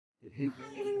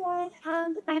everyone.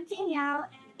 I'm Danielle,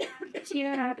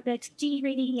 chair of the G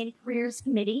Rating and Careers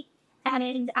Committee,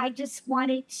 and I just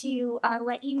wanted to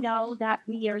let you know that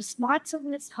we are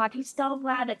sponsoring this talk. I'm so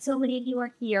glad that so many of you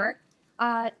are here.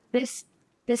 This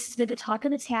is the talk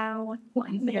of the town.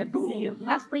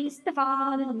 Leslie,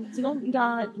 Stefan,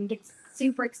 and get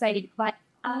super excited. But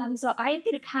so I am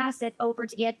going to pass it over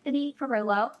to Anthony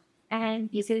Carrillo, and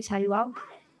he's going to tell you all.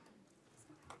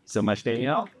 So much,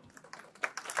 Danielle.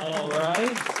 All right.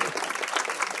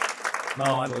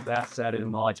 No, with that said,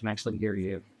 I can actually hear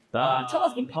you.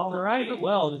 All right.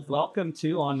 Well, welcome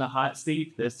to On the Hot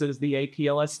Seat. This is the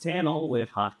APLS channel with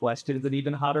hot questions and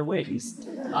even hotter wings.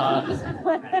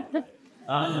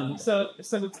 So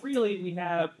really, we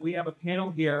have a panel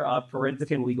here of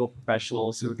forensic and legal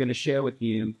professionals who are going to share with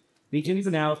you the ins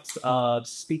and outs of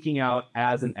speaking out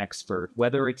as an expert,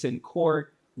 whether it's in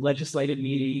court, legislative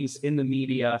meetings, in the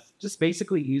media, just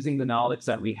basically using the knowledge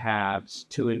that we have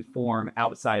to inform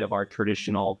outside of our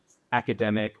traditional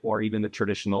academic or even the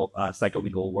traditional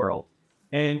psycholegal world.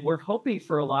 And we're hoping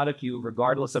for a lot of you,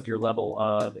 regardless of your level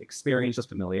of experience or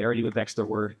familiarity with extra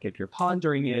work, if you're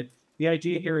pondering it, the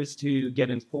idea here is to get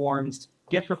informed,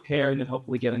 get prepared, and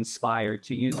hopefully get inspired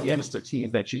to use the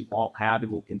expertise that you all have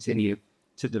and will continue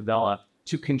to develop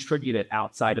to contribute it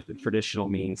outside of the traditional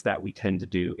means that we tend to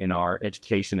do in our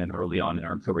education and early on in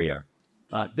our career.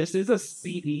 This is a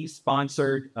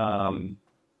CD-sponsored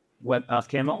web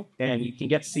channel, and you can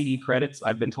get CD credits.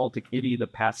 I've been told to give you the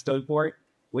passcode for it,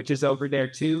 which is over there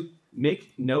too.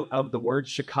 Make note of the word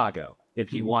Chicago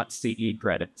if you want CD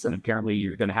credits, and apparently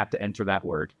you're going to have to enter that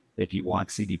word if you want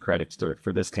CD credits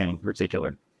for this channel in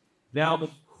particular. Now,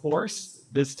 of course,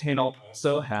 this channel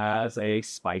also has a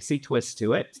spicy twist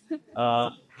to it.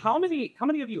 How many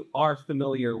of you are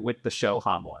familiar with the show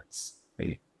Hot Ones?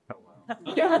 Maybe.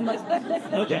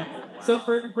 Okay. So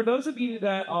for those of you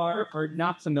that are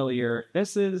not familiar,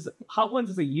 Hot Ones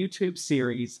is a YouTube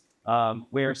series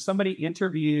where somebody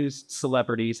interviews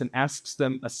celebrities and asks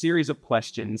them a series of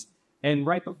questions. And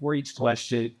right before each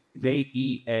question, they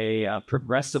eat a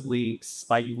progressively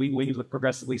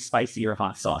progressively spicier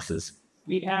hot sauces.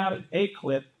 We have a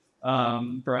clip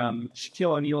from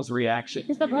Shaquille O'Neal's reaction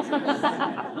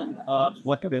of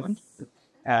what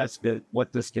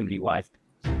this can be like.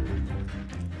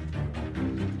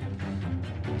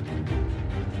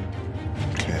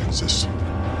 Kansas.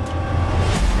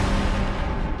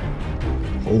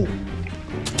 Oh,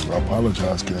 I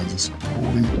apologize, Kansas.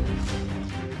 Holy.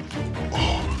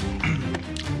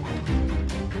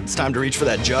 It's time to reach for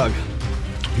that jug.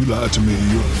 You lied to me.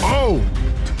 Oh!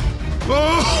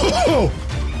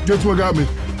 Guess what got me?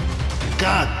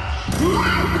 God.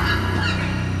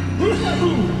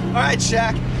 All right,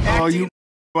 Shaq. Oh, you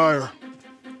liar.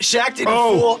 Shaq didn't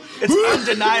fool. It's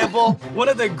undeniable. One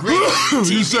of the great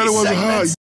TV You said it wasn't hot.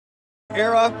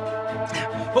 Era.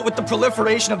 But with the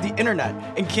proliferation of the internet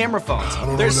and camera phones,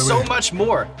 there's so much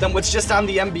more than what's just on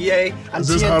the NBA, on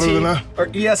TNT, or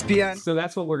ESPN. So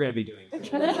that's what we're going to be doing.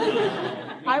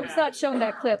 I was not shown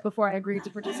that clip before I agreed to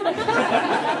participate.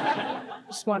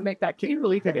 Just want to make that clear.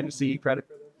 Really, I didn't see credit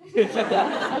for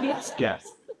this. Yes.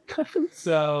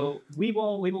 So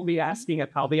I'll be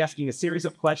asking a series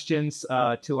of questions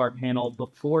to our panel.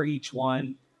 Before each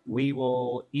one, we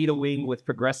will eat a wing with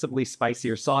progressively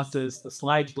spicier sauces. The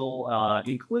slides will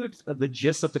include the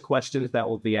gist of the questions that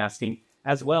we'll be asking,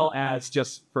 as well as,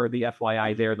 just for the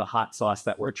FYI there, the hot sauce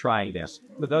that we're trying this.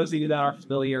 For those of you that are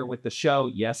familiar with the show,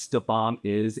 yes, the bomb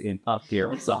is up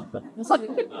here. So,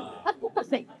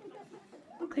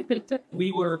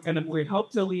 we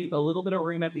hope to leave a little bit of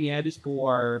room at the end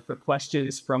for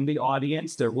questions from the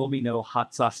audience. There will be no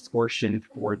hot sauce portion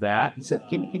for that.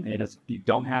 And you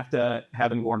don't have to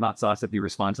have any more hot sauce if you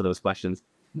respond to those questions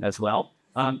as well.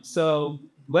 So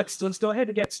let's go ahead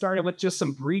and get started with just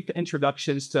some brief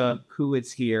introductions to who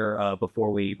is here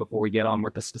before we get on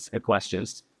with the specific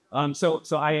questions. So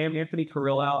I am Anthony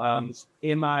Carrillo. I'm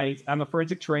a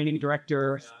forensic training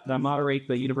director, and I moderate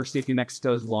the University of New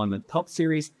Mexico's Law and Mental Health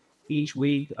series each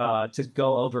week to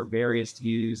go over various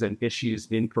views and issues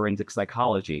in forensic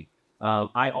psychology.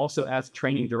 I also, as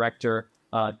training director,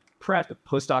 prep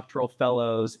postdoctoral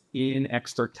fellows in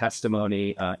expert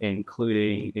testimony,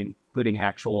 including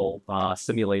actual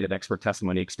simulated expert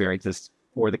testimony experiences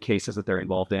for the cases that they're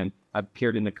involved in. I've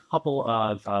appeared in a couple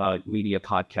of media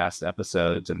podcast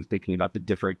episodes and thinking about the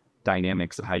different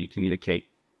dynamics of how you communicate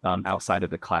outside of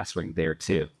the classroom there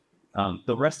too.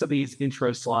 The rest of these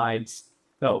intro slides,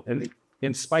 and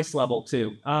in spice level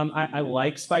too. I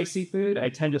like spicy food. I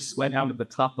tend to sweat out at the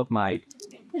top of my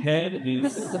head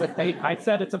is, I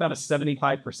said it's about a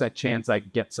 75% chance I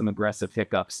get some aggressive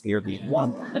hiccups near the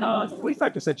one.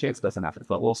 25% chance it doesn't happen,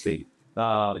 but we'll see.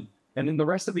 And then the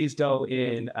rest of these go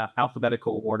in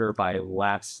alphabetical order by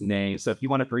last name. So if you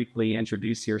want to briefly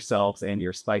introduce yourselves and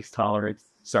your spice tolerance,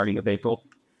 starting with April.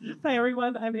 Hi,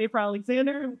 everyone. I'm April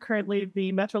Alexander. I'm currently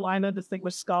the Metrolina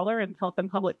Distinguished Scholar in Health and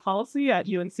Public Policy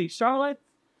at UNC Charlotte.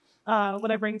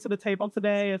 What I bring to the table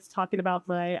today is talking about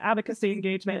my advocacy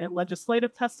engagement and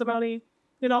legislative testimony,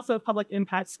 and also public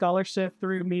impact scholarship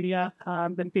through media.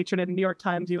 Been featured in New York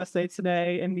Times, USA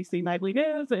Today, NBC Nightly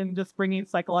News, and just bringing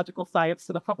psychological science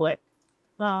to the public.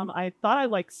 I thought I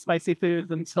liked spicy foods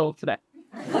until today.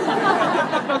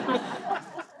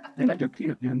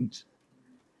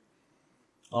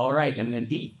 All right, and then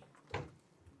D.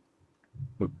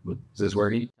 Is this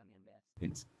working?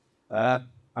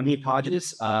 I'm Heath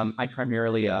Hodges. I'm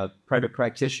primarily a private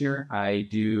practitioner. I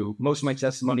do most of my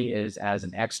testimony is as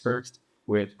an expert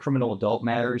with criminal adult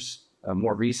matters.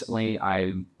 More recently,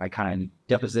 I kind of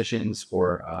depositions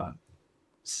for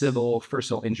civil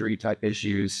personal injury type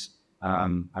issues.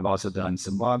 I've also done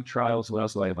some mob trials. What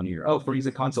else do I have on here? Oh,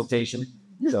 forensic consultation.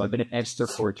 So I've been an expert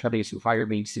for attorneys who hired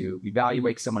me to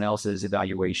evaluate someone else's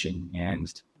evaluation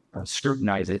and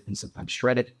scrutinize it and sometimes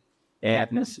shred it.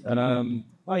 And then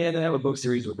I have a book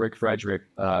series with Rick Frederick,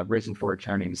 Risen for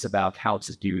Attorneys, about how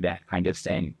to do that kind of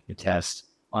thing to test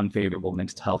unfavorable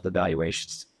mental health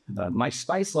evaluations. My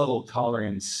spice level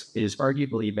tolerance is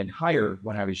arguably been higher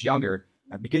when I was younger.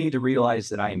 I'm beginning to realize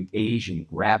that I am aging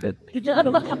rapidly.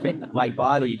 My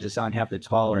body does not have the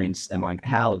tolerance that my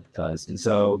palate does. And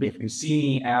so if you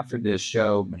see me after this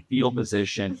show, my fetal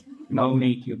position,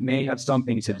 Monique, you may have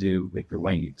something to do with your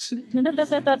wings.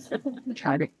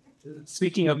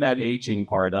 Speaking of that aging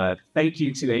part, thank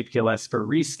you to APLS for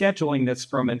rescheduling this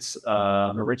from its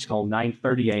original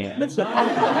 9:30 a.m.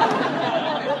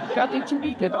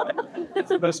 It's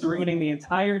supposed to ruining the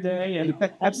entire day, and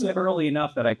that's early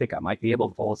enough that I think I might be able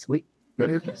to fall asleep.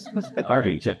 Hi,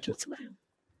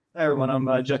 everyone.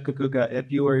 I'm Jeff Kukuka.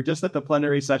 If you were just at the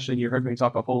plenary session, you heard me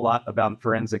talk a whole lot about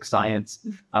forensic science,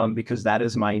 because that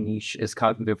is my niche, is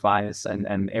cognitive bias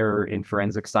and error in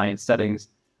forensic science settings.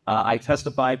 I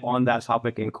testified on that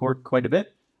topic in court quite a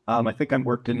bit. I think I've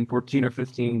worked in 14 or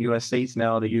 15 U.S. states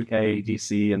now, the UK,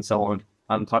 DC, and so on.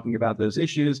 I'm talking about those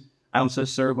issues. I also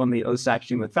serve on the OSAC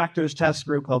Human Factors Test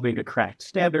Group, helping to crack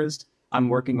standards. I'm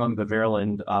working on the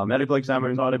Maryland Medical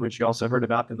Examiner's Audit, which you also heard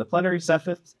about in the plenary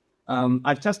session.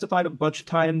 I've testified a bunch of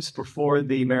times before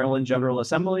the Maryland General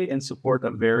Assembly in support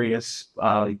of various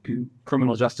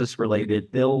criminal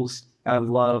justice-related bills. I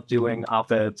love doing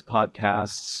op-eds,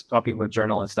 podcasts, talking with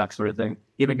journalists, that sort of thing.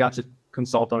 Even got to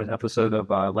consult on an episode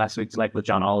of Last Week's Life with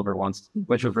John Oliver once,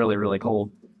 which was really, really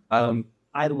cool.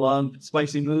 I love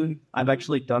spicy food. I've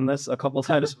actually done this a couple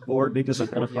times before because I'm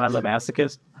a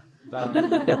masochist.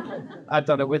 I've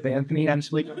done it with Anthony,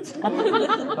 actually. But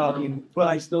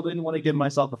I still didn't want to give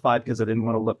myself a 5 because I didn't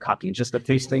want to look cocky just to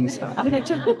taste things.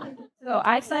 So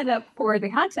I signed up for the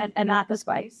content and not the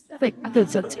spice. I'm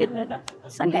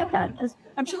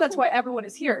sure that's why everyone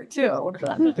is here, too.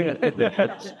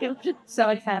 So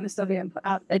I can still be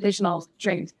additional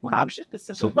drinks options.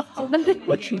 So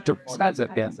what you do?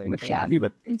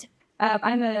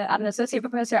 I'm an associate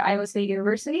professor at Iowa State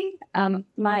University.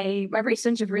 My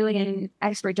research is really in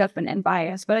expert judgment and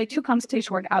bias, but I do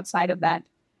consultation work outside of that.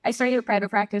 I started private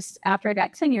practice after I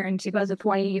got tenure in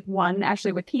 2021,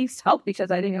 actually with Heath's help,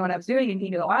 because I didn't know what I was doing, and he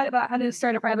knew a lot about how to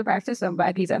start a private practice. So I'm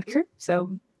glad he's up here.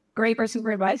 So great person for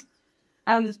advice.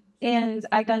 And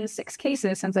I've done 6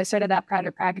 cases since I started that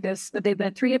private practice, but they've been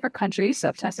in 3 different countries. So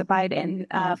I've testified in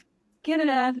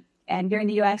Canada and here in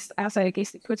the U.S. outside of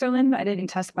case in Switzerland. I didn't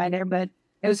testify there, but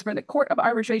it was for the Court of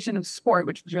Arbitration of Sport,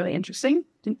 which was really interesting.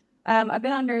 I've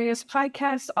been on various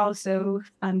podcasts, also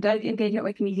done engagement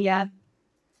with media,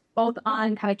 both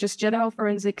on kind of just general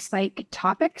forensic psych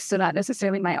topics, so not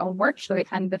necessarily my own work, so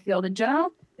kind of the field in general.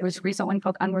 There was a recent one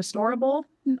called Unrestorable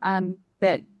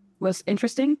that was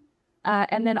interesting.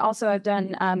 And then also I've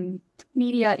done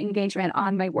media engagement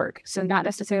on my work, so not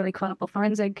necessarily clinical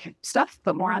forensic stuff,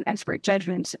 but more on expert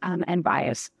judgment and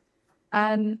bias.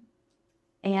 I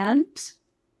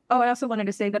also wanted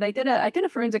to say that I did a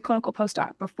forensic clinical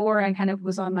postdoc before I kind of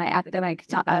was on my academic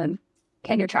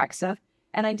tenure track stuff.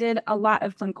 And I did a lot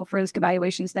of clinical forensic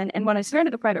evaluations then. And when I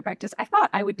started the private practice, I thought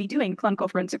I would be doing clinical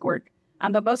forensic work.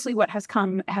 But mostly what has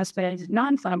come has been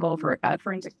non-clinical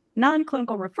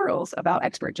referrals about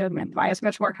expert judgment bias,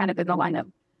 much more kind of in the line of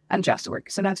unjust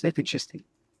work. So that's been interesting.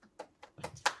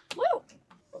 Woo!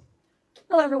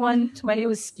 Hello, everyone. My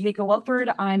name is Nika Welford.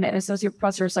 I'm an associate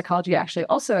professor of psychology, actually,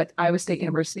 also at Iowa State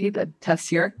University, the test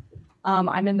here.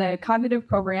 I'm in the cognitive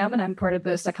program, and I'm part of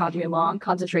the psychology and law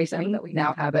concentration that we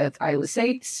now have at Iowa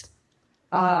State.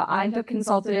 I have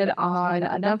consulted on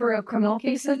a number of criminal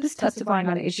cases, testifying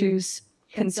on issues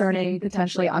concerning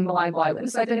potentially unreliable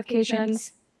eyewitness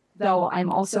identifications, though I'm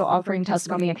also offering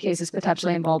testimony in cases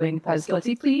potentially involving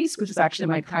guilty pleas, which is actually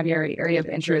my primary area of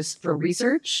interest for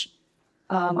research.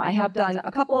 I have done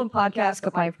a couple of podcasts,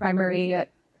 but my primary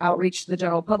outreach to the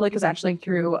general public is actually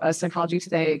through a Psychology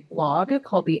Today blog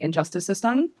called The Injustice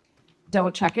System.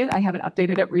 Don't check it. I haven't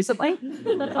updated it recently.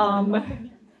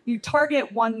 You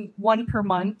target one per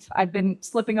month. I've been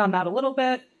slipping on that a little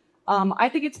bit. I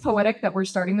think it's poetic that we're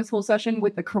starting this whole session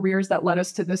with the careers that led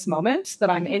us to this moment that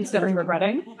I'm instantly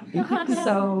regretting.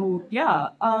 So, yeah.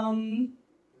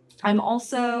 I'm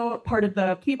also part of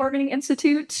the Plea Bargaining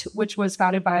Institute, which was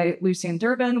founded by Lucian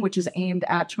Durbin, which is aimed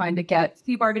at trying to get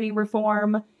plea bargaining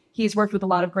reform. He's worked with a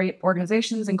lot of great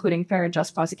organizations, including Fair and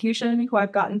Just Prosecution, who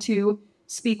I've gotten to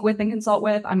speak with and consult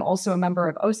with. I'm also a member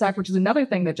of OSAC, which is another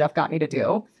thing that Jeff got me to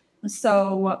do.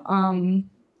 So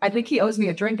I think he owes me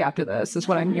a drink after this, is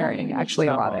what I'm hearing, actually,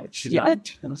 about it. Yeah.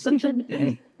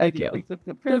 Thank you.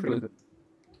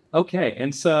 Okay,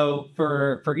 and so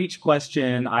for each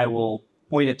question, I will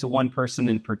point it to one person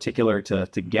in particular to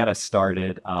get us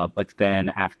started. But then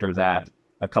after that,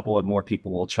 a couple of more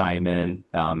people will chime in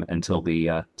until we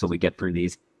get through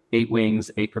these 8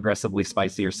 wings, 8 progressively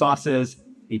spicier sauces.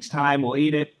 Each time we'll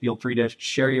eat it. Feel free to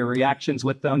share your reactions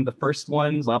with them. The first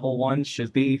one, level 1,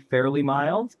 should be fairly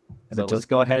mild. So let's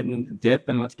go ahead and dip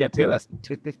and let's get to it.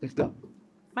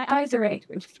 My eyes are right.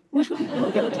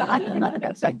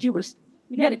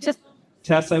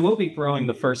 Tess, I will be throwing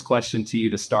the first question to you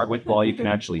to start with while you can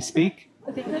actually speak.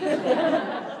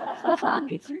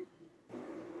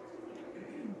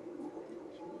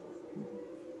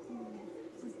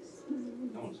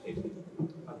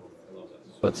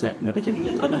 What's that?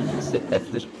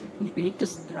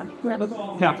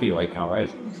 Happy right now,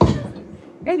 right?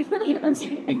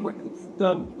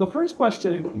 The first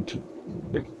question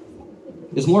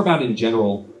is more about in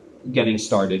general getting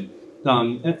started.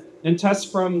 And Tess,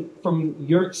 from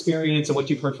your experience and what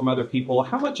you've heard from other people,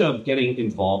 how much of getting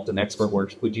involved in expert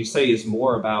work would you say is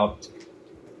more about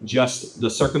just the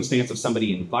circumstance of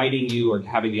somebody inviting you or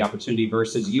having the opportunity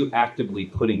versus you actively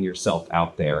putting yourself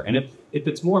out there? And if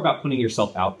it's more about putting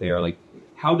yourself out there, like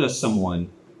how does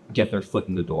someone get their foot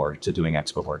in the door to doing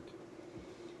expert work?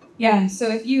 Yeah, so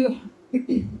if you've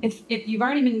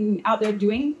already been out there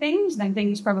doing things, then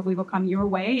things probably will come your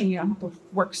way and you don't have to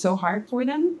work so hard for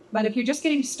them. But if you're just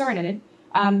getting started,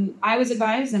 I was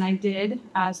advised, and I did,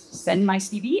 send my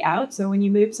CV out. So when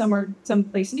you move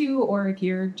someplace new, or if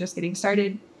you're just getting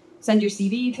started, send your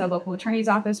CV to a local attorney's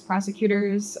office,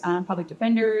 prosecutors, public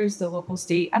defenders, the local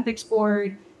state ethics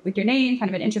board, with your name, kind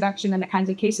of an introduction and the kinds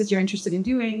of cases you're interested in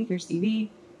doing, your CV.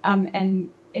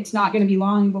 And it's not going to be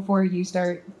long before you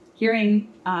start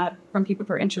hearing from people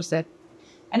who are interested.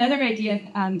 Another idea,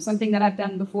 something that I've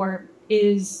done before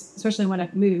is, especially when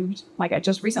I've moved, like I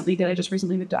just recently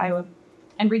moved to Iowa,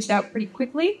 and reached out pretty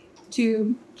quickly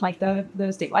to like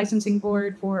the state licensing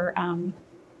board for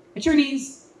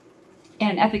attorneys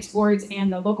and ethics boards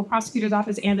and the local prosecutor's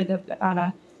office and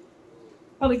the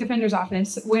public defender's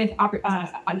office with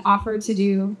an offer to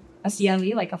do a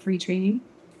CLE, like a free training.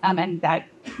 And that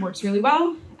works really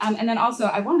well. And then also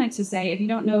I wanted to say, if you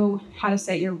don't know how to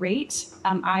set your rate,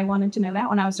 I wanted to know that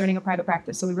when I was starting a private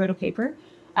practice. So we wrote a paper,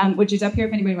 which is up here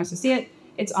if anybody wants to see it.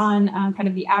 It's on kind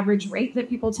of the average rate that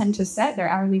people tend to set, their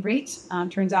hourly rate.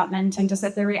 Turns out men tend to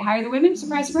set their rate higher than women,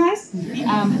 surprise, surprise.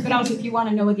 But also if you want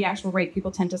to know what the actual rate people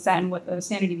tend to set and what the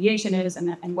standard deviation is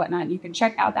and whatnot, you can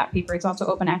check out that paper. It's also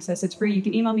open access. It's free. You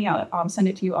can email me. I'll send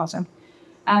it to you also.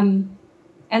 And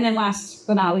then last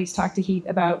but not least, talk to Heath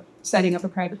about setting up a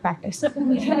private practice.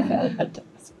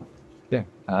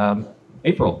 Yeah.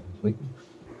 April. I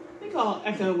think I'll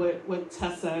echo what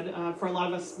Tess said. For a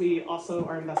lot of us, we also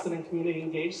are invested in community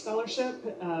engaged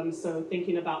scholarship. So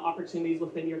thinking about opportunities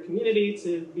within your community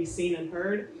to be seen and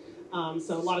heard.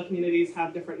 So a lot of communities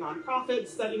have different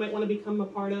nonprofits that you might want to become a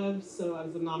part of. So I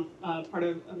was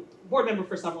a board member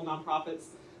for several nonprofits.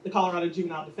 The Colorado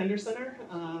Juvenile Defender Center,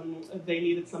 they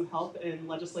needed some help in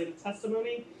legislative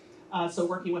testimony. So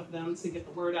working with them to get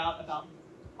the word out about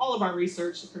all of our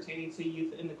research pertaining to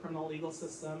youth in the criminal legal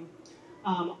system.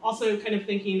 Also kind of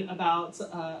thinking about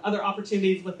other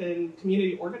opportunities within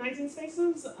community organizing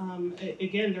spaces.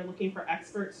 Again, they're looking for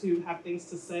experts who have things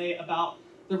to say about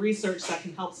the research that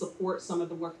can help support some of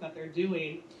the work that they're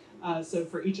doing. So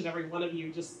for each and every one of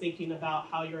you, just thinking about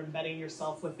how you're embedding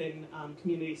yourself within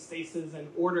community spaces in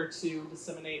order to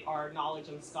disseminate our knowledge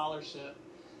and scholarship.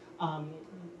 Yeah,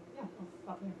 I'll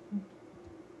stop there.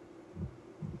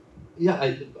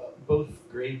 Yeah, both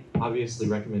great, obviously,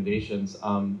 recommendations.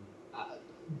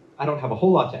 I don't have a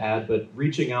whole lot to add, but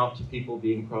reaching out to people,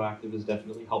 being proactive is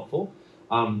definitely helpful.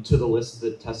 To the list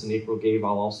that Tess and April gave,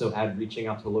 I'll also add reaching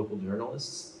out to local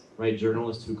journalists, right?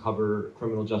 Journalists who cover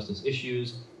criminal justice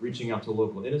issues, reaching out to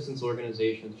local innocence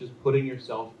organizations, just putting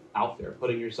yourself out there,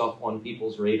 putting yourself on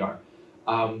people's radar.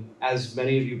 As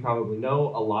many of you probably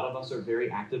know, a lot of us are very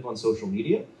active on social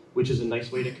media, which is a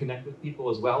nice way to connect with people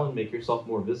as well and make yourself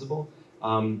more visible.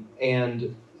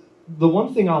 And the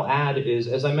one thing I'll add is,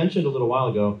 as I mentioned a little while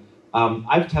ago,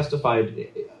 I've testified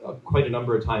quite a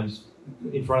number of times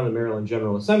in front of the Maryland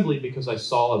General Assembly because I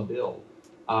saw a bill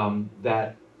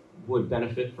that would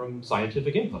benefit from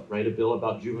scientific input, right? A bill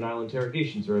about juvenile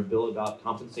interrogations or a bill about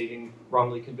compensating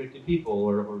wrongly convicted people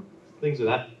or things of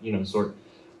that sort.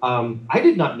 I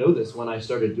did not know this when I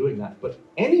started doing that, but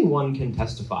anyone can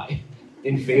testify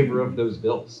in favor of those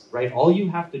bills, right? All you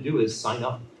have to do is sign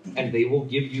up and they will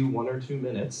give you 1 or 2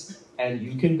 minutes and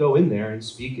you can go in there and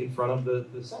speak in front of the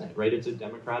Senate, right? It's a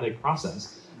democratic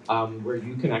process where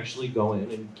you can actually go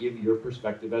in and give your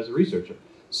perspective as a researcher.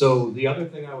 So the other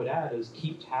thing I would add is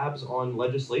keep tabs on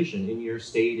legislation in your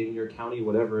state, in your county,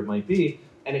 whatever it might be.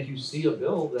 And if you see a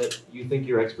bill that you think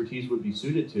your expertise would be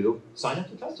suited to, sign up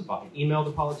to testify. Email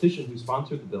the politician who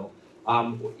sponsored the bill.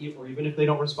 Or even if they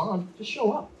don't respond, just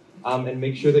show up and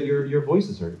make sure that your voice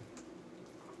is heard.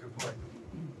 Good point.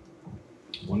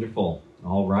 Wonderful.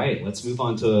 All right, let's move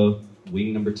on to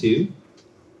wing number 2.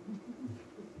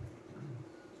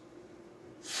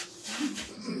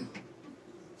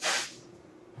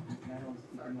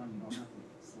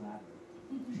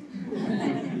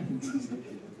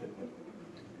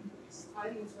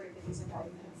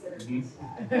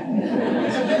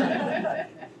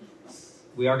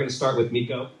 We are going to start with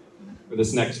Miko for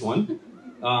this next one.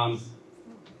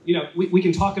 We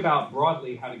can talk about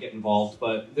broadly how to get involved,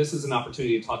 but this is an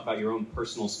opportunity to talk about your own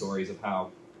personal stories of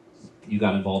how you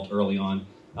got involved early on.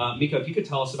 Miko, if you could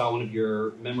tell us about one of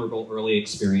your memorable early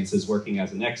experiences working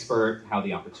as an expert, how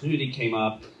the opportunity came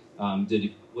up,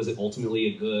 was it ultimately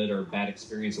a good or bad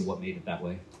experience, and what made it that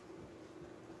way?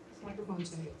 This microphone's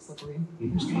going to get slippery.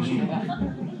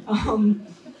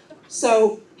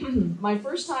 So my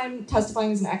first time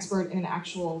testifying as an expert in an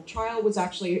actual trial was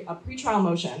actually a pretrial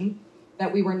motion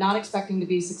that we were not expecting to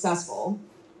be successful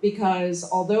because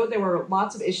although there were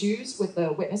lots of issues with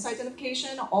the witness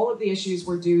identification, all of the issues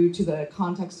were due to the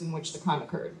context in which the crime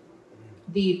occurred.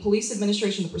 The police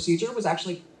administration of the procedure was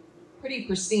actually pretty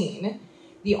pristine.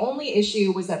 The only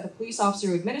issue was that the police officer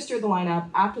who administered the lineup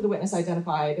after the witness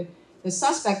identified the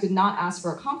suspect did not ask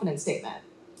for a confidence statement.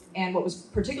 And what was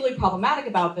particularly problematic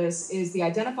about this is the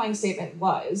identifying statement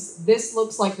was, "This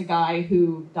looks like the guy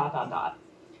who ...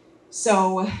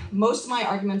 So most of my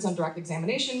arguments on direct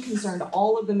examination concerned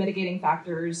all of the mitigating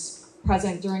factors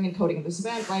present during encoding of this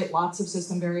event, right? Lots of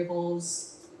system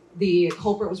variables. The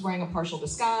culprit was wearing a partial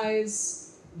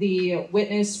disguise. The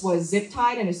witness was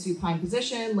zip-tied in a supine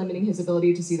position, limiting his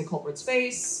ability to see the culprit's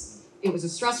face. It was a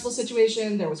stressful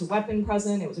situation. There was a weapon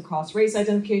present. It was a cross-race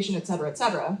identification, et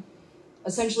cetera,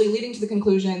 essentially leading to the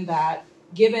conclusion that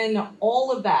given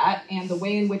all of that and the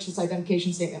way in which this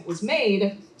identification statement was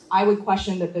made, I would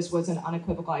question that this was an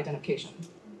unequivocal identification.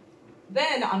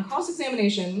 Then on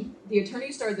cross-examination, the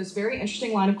attorney started this very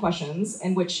interesting line of questions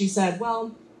in which she said,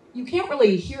 "Well, you can't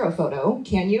really hear a photo,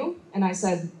 can you?" And I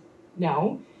said,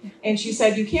 "No." And she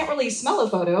said, "You can't really smell a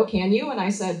photo, can you?" And I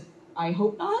said, "I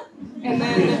hope not." And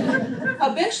then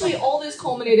eventually all this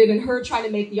culminated in her trying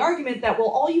to make the argument that, well,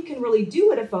 all you can really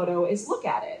do at a photo is look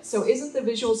at it. So isn't the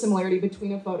visual similarity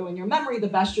between a photo and your memory the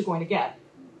best you're going to get?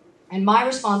 And my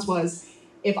response was,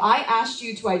 if I asked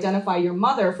you to identify your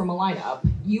mother from a lineup,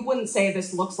 you wouldn't say,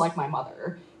 "This looks like my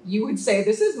mother." You would say,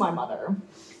 "This is my mother."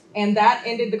 And that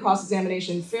ended the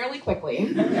cross-examination fairly quickly.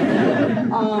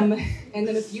 And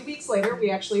then a few weeks later, we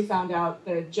actually found out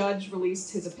the judge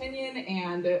released his opinion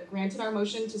and granted our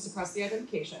motion to suppress the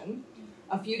identification.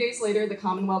 A few days later, the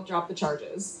Commonwealth dropped the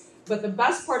charges. But the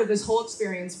best part of this whole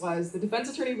experience was the defense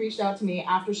attorney reached out to me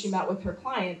after she met with her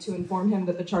client to inform him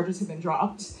that the charges had been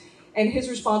dropped. And his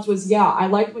response was, "Yeah, I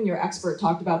liked when your expert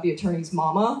talked about the attorney's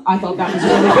mama. I thought that was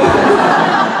really good."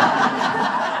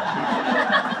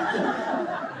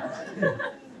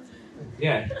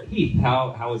 Yeah, Heath,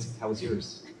 how was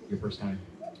yours, your first time?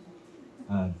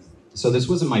 So this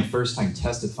wasn't my first time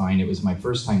testifying. It was my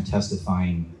first time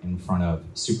testifying in front of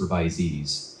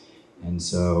supervisees. And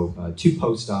so 2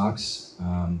 postdocs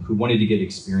who wanted to get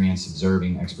experience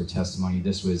observing expert testimony.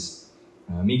 This was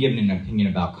me giving an opinion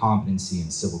about competency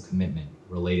and civil commitment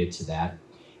related to that.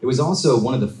 It was also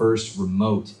one of the first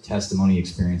remote testimony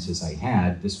experiences I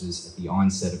had. This was at the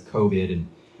onset of COVID, and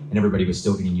and everybody was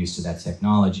still getting used to that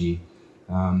technology.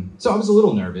 So I was a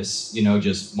little nervous, you know,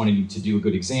 just wanting to do a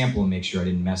good example and make sure I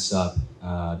didn't mess up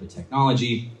the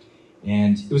technology.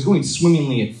 And it was going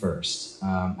swimmingly at first.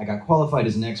 I got qualified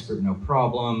as an expert, no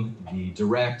problem. The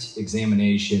direct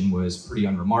examination was pretty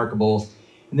unremarkable.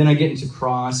 And then I get into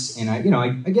cross, and I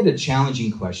get a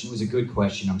challenging question. It was a good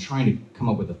question. I'm trying to come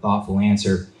up with a thoughtful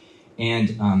answer.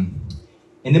 And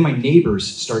then my neighbors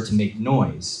start to make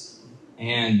noise.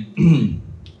 And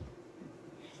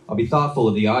I'll be thoughtful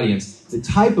of the audience. The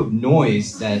type of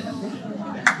noise that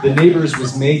the neighbors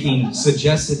was making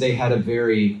suggested they had a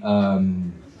very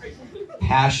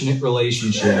passionate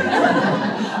relationship.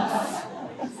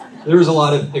 There was a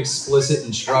lot of explicit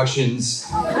instructions,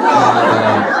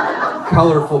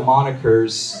 colorful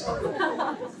monikers,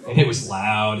 and it was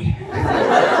loud.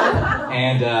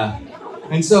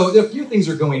 And so a few things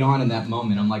are going on in that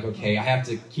moment. I'm like, okay, I have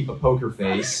to keep a poker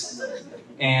face,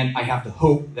 and I have to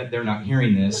hope that they're not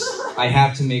hearing this. I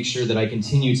have to make sure that I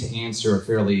continue to answer a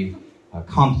fairly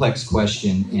complex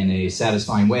question in a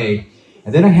satisfying way.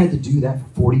 And then I had to do that for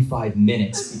 45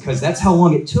 minutes because that's how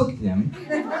long it took them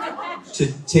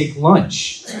to take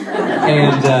lunch.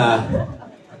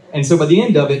 And so by the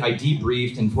end of it, I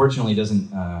debriefed, and fortunately it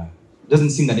doesn't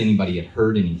seem that anybody had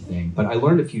heard anything, but I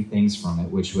learned a few things from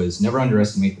it, which was never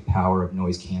underestimate the power of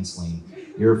noise canceling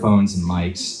earphones and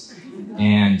mics.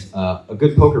 And a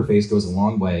good poker face goes a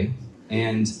long way.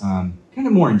 And kind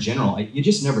of more in general, you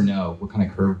just never know what kind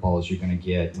of curveballs you're going to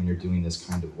get when you're doing this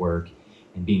kind of work.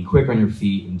 And being quick on your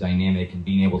feet and dynamic and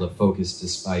being able to focus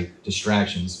despite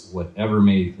distractions, whatever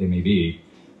they may be,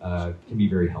 can be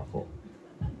very helpful.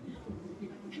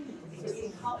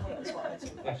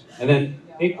 And then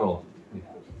April.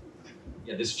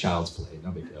 Yeah, this child's play,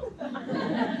 no big deal.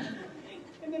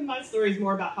 And then my story is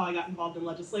more about how I got involved in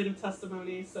legislative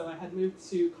testimony. So I had moved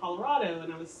to Colorado,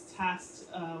 and I was tasked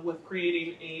with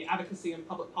creating an advocacy and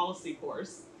public policy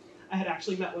course. I had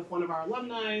actually met with one of our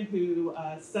alumni who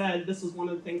said this was one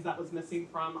of the things that was missing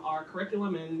from our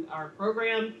curriculum and our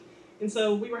program. And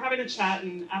so we were having a chat,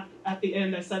 and at the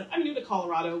end I said, I'm new to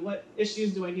Colorado. What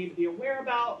issues do I need to be aware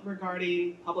about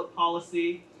regarding public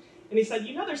policy? And he said,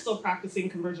 you know they're still practicing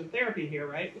conversion therapy here,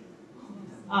 right?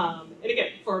 And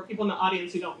again, for people in the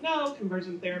audience who don't know,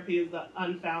 conversion therapy is the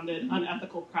unfounded,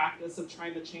 unethical practice of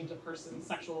trying to change a person's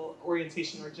sexual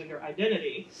orientation or gender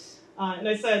identity. And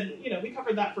I said, you know, we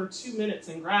covered that for 2 minutes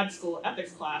in grad school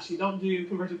ethics class. You don't do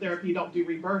conversion therapy, you don't do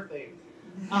rebirthing.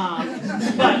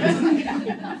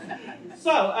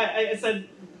 So I said,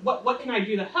 what can I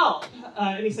do to help?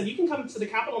 And he said, you can come to the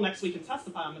Capitol next week and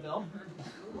testify on the bill.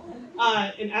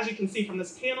 And as you can see from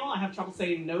this panel, I have trouble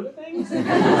saying no to things. So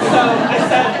I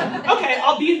said, okay,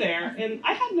 I'll be there. And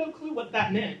I had no clue what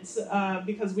that meant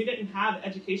because we didn't have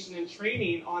education and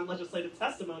training on legislative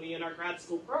testimony in our grad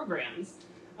school programs.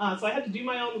 So I had to do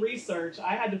my own research.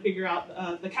 I had to figure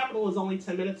out the Capitol was only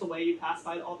 10 minutes away. You pass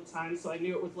by it all the time, so I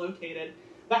knew it was located.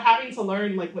 But having to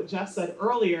learn, like what Jeff said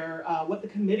earlier, what the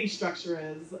committee structure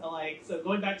is like. So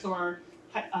going back to our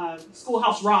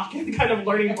schoolhouse rock and kind of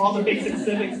learning all the basic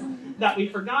civics that we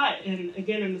forgot. And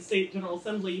again, in the State General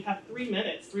Assembly, you have 3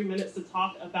 minutes to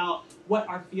talk about what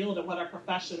our field and what our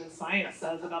profession and science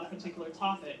says about a particular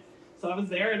topic. So I was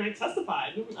there and I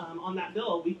testified on that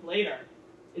bill a week later.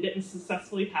 It didn't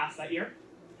successfully pass that year.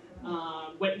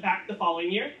 Went back the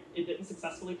following year. It didn't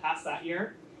successfully pass that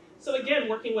year. So again,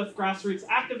 working with grassroots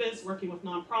activists, working with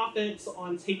nonprofits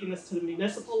on taking this to the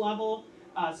municipal level.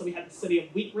 So we had the city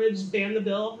of Wheat Ridge ban the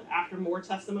bill after more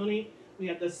testimony. We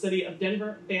had the city of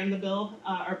Denver ban the bill,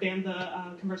 or ban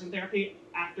the conversion therapy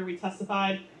after we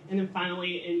testified. And then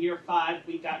finally, in year 5,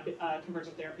 we got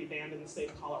conversion therapy banned in the state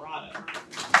of Colorado.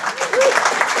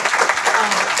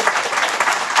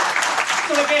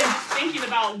 So again, thinking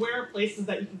about where are places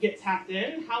that you can get tapped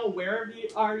in, how aware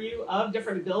are you of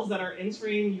different bills that are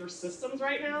entering your systems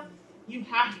right now? You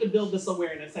have to build this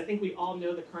awareness. I think we all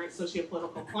know the current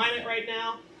socio-political climate right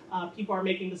now. People are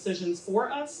making decisions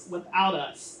for us, without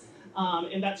us.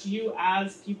 And that's you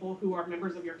as people who are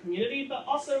members of your community, but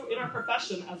also in our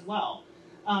profession as well.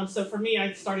 So for me,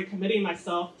 I started committing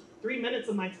myself, 3 minutes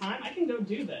of my time, I can go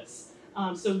do this.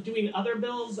 So doing other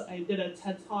bills, I did a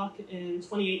TED Talk in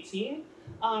 2018,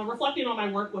 reflecting on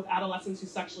my work with adolescents who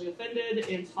sexually offended,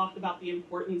 and talked about the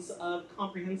importance of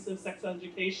comprehensive sex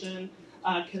education,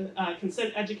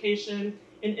 consent education.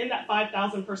 And in that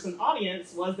 5,000 person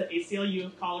audience was the ACLU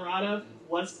of Colorado,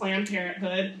 was Planned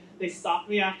Parenthood. They stopped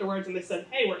me afterwards and they said,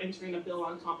 hey, we're entering a bill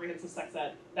on comprehensive sex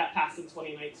ed that passed in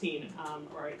 2019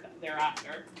 or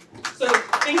thereafter. So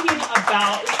thinking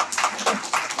about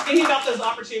thinking about those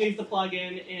opportunities to plug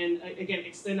in and, again,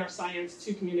 extend our science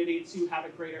to community to have a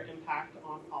greater impact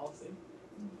on policy.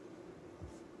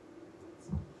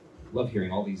 Love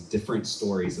hearing all these different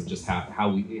stories of just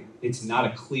how it's not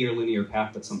a clear linear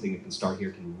path, but something that can start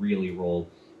here can really roll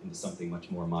into something much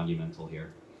more monumental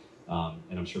here.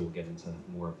 And I'm sure we'll get into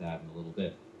more of that in a little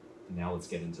bit. And now let's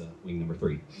get into wing number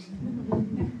 3. Two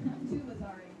was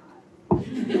already hot.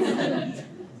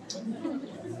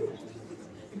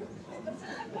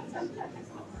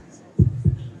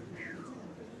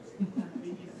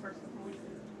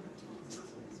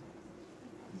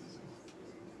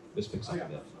 This picks up a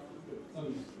bit.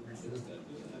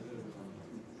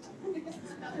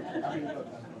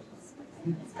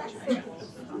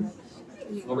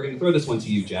 Well, we're going to throw this one to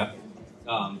you, Jeff.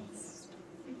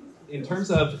 In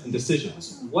terms of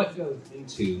decisions, what goes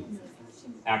into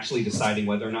actually deciding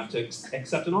whether or not to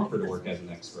accept an offer to work as an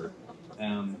expert?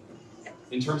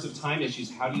 In terms of time issues,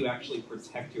 how do you actually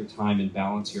protect your time and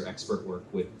balance your expert work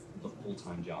with the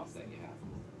full-time job that you have?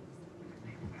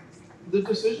 The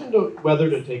decision to whether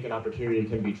to take an opportunity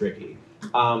can be tricky.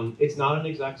 It's not an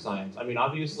exact science. I mean,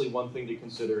 obviously, one thing to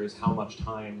consider is how much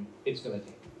time it's going to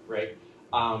take, right?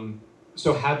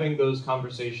 So having those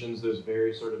conversations, those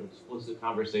very sort of explicit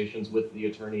conversations with the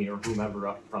attorney or whomever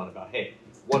up front about, hey,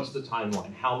 what's the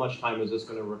timeline? How much time is this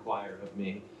going to require of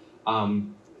me?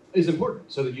 Is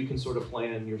important so that you can sort of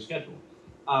plan your schedule.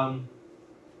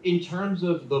 In terms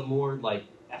of the more like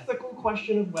ethical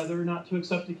question of whether or not to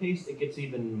accept a case, it gets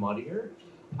even muddier.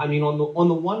 I mean, on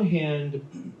the one hand,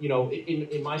 you know,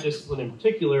 in my discipline in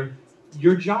particular,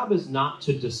 your job is not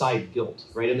to decide guilt,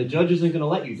 right? And the judge isn't going to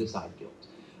let you decide guilt.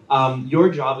 Your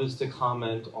job is to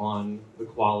comment on the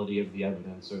quality of the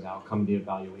evidence or the outcome of the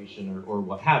evaluation or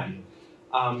what have you.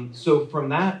 So from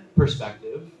that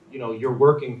perspective, you know, you're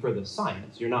working for the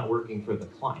science, you're not working for the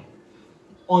client.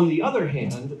 On the other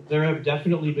hand, there have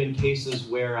definitely been cases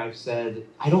where I've said,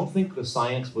 I don't think the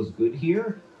science was good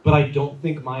here, but I don't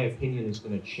think my opinion is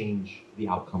going to change the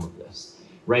outcome of this,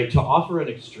 right? To offer an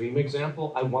extreme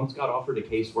example, I once got offered a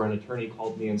case where an attorney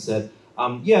called me and said,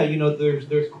 yeah, you know,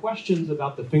 there's questions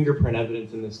about the fingerprint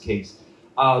evidence in this case.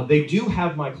 They do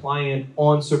have my client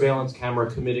on surveillance camera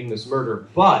committing this murder,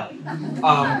 but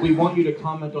we want you to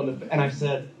comment on the... And I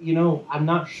said, you know, I'm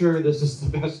not sure this is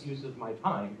the best use of my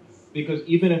time, because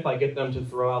even if I get them to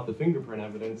throw out the fingerprint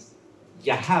evidence,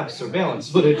 you have surveillance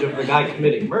footage of the guy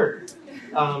committing murder.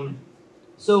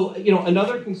 So, you know,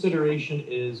 another consideration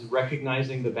is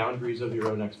recognizing the boundaries of your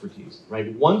own expertise,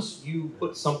 right? Once you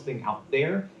put something out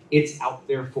there, it's out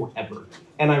there forever.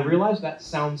 And I realize that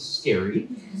sounds scary,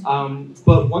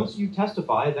 but once you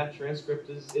testify, that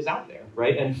transcript is out there,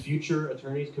 right? And future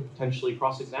attorneys could potentially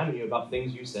cross-examine you about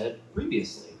things you said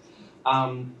previously.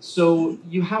 So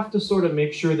you have to sort of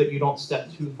make sure that you don't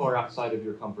step too far outside of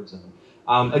your comfort zone.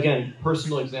 Again,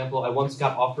 personal example, I once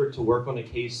got offered to work on a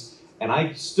case, and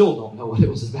I still don't know what it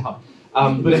was about.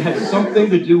 But it had something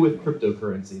to do with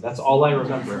cryptocurrency. That's all I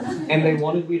remember. And they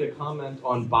wanted me to comment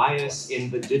on bias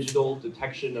in the digital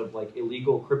detection of like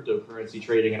illegal cryptocurrency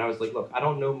trading. And I was like, look, I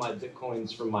don't know my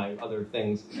Bitcoins from my other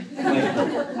things.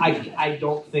 Like, I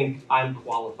don't think I'm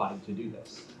qualified to do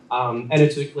this. And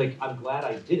it's like, I'm glad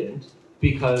I didn't,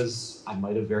 because I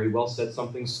might have very well said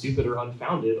something stupid or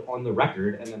unfounded on the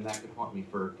record, and then that could haunt me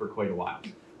for quite a while.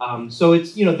 So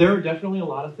it's, you know, there are definitely a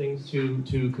lot of things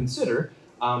to consider.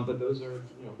 But those are,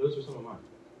 you know, those are some of mine.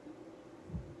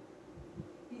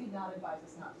 He did not advise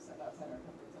us not to step outside our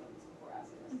comfort zones before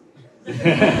asking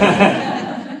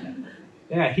us.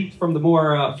 Yeah,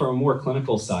 from a more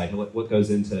clinical side, what goes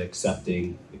into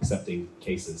accepting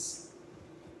cases?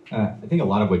 I think a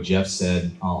lot of what Jeff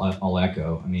said, I'll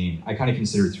echo. I mean, I kind of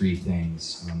consider 3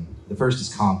 things. The first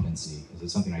is competency. Is it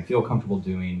something I feel comfortable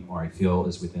doing or I feel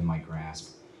is within my grasp?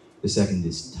 The second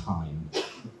is time.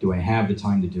 Do I have the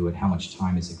time to do it? How much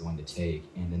time is it going to take?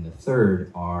 And then the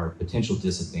third are potential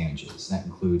disadvantages. That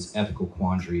includes ethical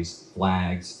quandaries,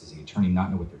 flags. Does the attorney not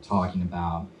know what they're talking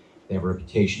about? They have a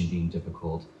reputation being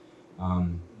difficult.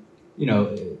 You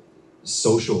know,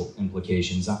 social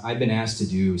implications. I've been asked to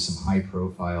do some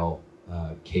high-profile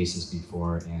cases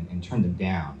before and turn them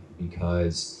down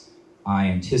because I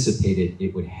anticipated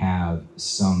it would have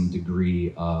some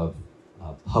degree of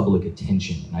public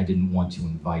attention, and I didn't want to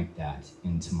invite that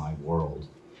into my world.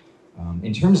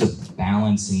 In terms of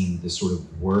balancing the sort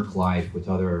of work life with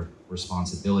other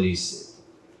responsibilities,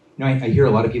 you know, I hear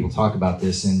a lot of people talk about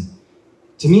this, and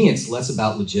to me, it's less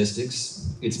about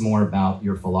logistics. It's more about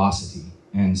your philosophy.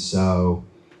 And so,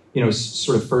 you know,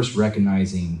 sort of first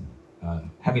recognizing,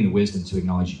 having the wisdom to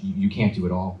acknowledge you can't do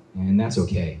it all, and that's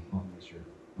okay, well,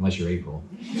 unless you're April.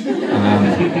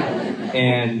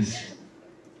 And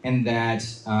and that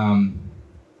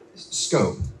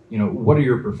scope. You know, what are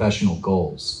your professional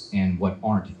goals and what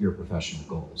aren't your professional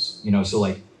goals? You know, so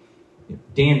like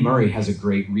Dan Murray has a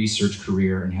great research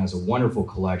career and has a wonderful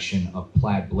collection of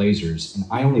plaid blazers, and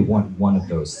I only want one of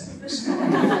those things.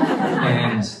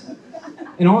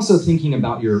 And also thinking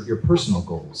about your personal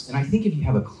goals. And I think if you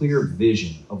have a clear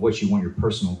vision of what you want your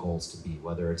personal goals to be,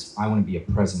 whether it's I want to be a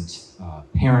present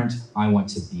parent, I want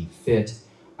to be fit,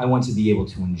 I want to be able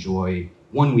to enjoy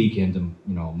one weekend,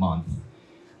 you know, a month.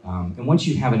 And once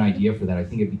you have an idea for that, I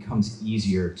think it becomes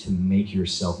easier to make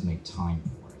yourself make time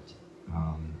for it.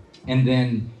 And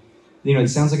then, you know, it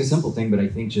sounds like a simple thing, but I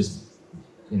think just,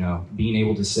 you know, being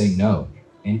able to say no.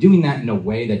 And doing that in a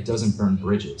way that doesn't burn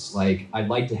bridges. Like, I'd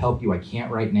like to help you, I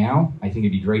can't right now. I think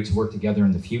it'd be great to work together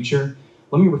in the future.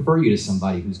 Let me refer you to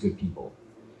somebody who's good people.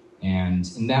 And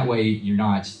in that way, you're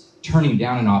not turning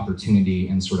down an opportunity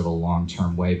in sort of a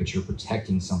long-term way, but you're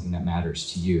protecting something that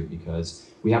matters to you, because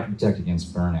we have to protect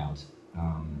against burnout,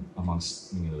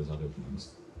 amongst many of those other things.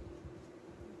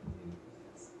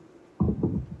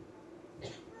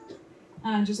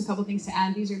 Just a couple things to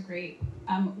add. These are great.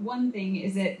 One thing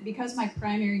is that because my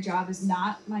primary job is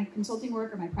not my consulting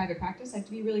work or my private practice, I have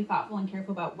to be really thoughtful and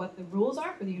careful about what the rules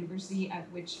are for the university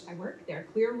at which I work. There are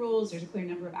clear rules. There's a clear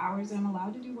number of hours that I'm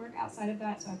allowed to do work outside of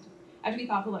that. So I have to be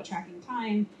thoughtful about tracking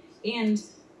time. And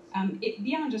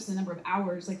beyond just the number of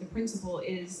hours, like the principle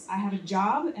is I have a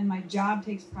job and my job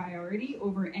takes priority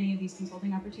over any of these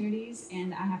consulting opportunities.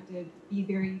 And I have to be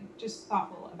very just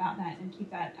thoughtful about that and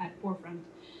keep that at forefront.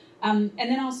 And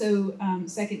then also,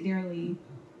 secondarily,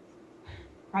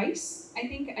 price, I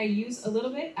think I use a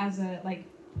little bit as a, like,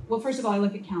 well, first of all, I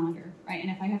look at calendar, right? And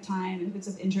if I have time, and if it's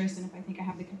of interest, and if I think I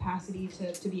have the capacity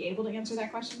to be able to answer that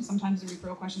question, sometimes the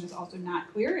referral question is also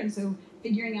not clear. And so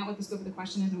figuring out what the scope of the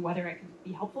question is and whether I can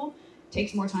be helpful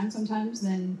takes more time sometimes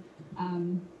than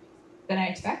I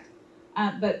expect.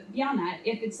 But beyond that,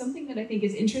 if it's something that I think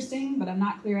is interesting, but I'm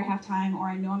not clear I have time, or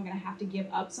I know I'm going to have to give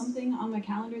up something on my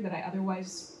calendar that I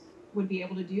otherwise would be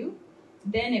able to do,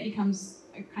 then it becomes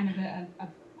a kind of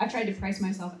I've tried to price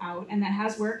myself out, and that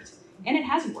has worked, and it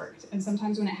hasn't worked. And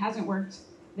sometimes when it hasn't worked,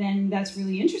 then that's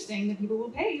really interesting that people will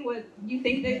pay what you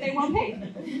think that they won't pay.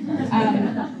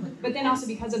 But then also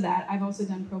because of that, I've also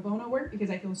done pro bono work because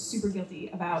I feel super guilty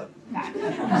about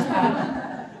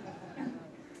that.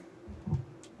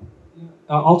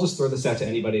 I'll just throw this out to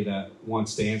anybody that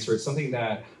wants to answer. It's something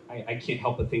that I can't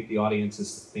help but think the audience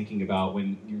is thinking about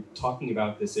when you're talking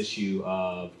about this issue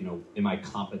of, you know, am I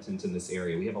competent in this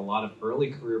area? We have a lot of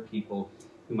early career people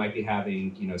who might be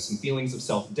having, you know, some feelings of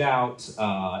self-doubt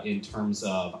in terms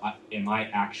of, am I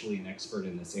actually an expert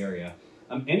in this area?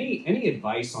 Any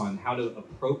advice on how to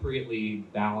appropriately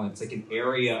balance like an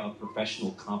area of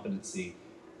professional competency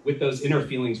with those inner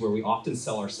feelings where we often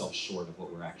sell ourselves short of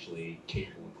what we're actually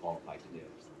capable and qualified to do?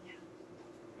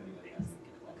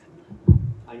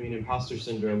 I mean, imposter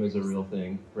syndrome is a real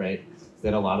thing, right?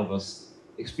 That a lot of us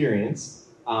experience.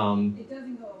 It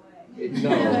doesn't go away.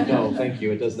 No, thank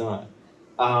you, it does not.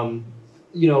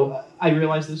 You know, I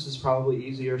realize this is probably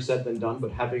easier said than done,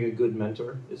 but having a good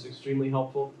mentor is extremely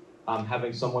helpful.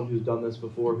 Having someone who's done this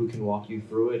before, who can walk you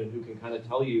through it and who can kind of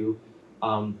tell you,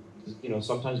 you know,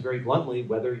 sometimes very bluntly,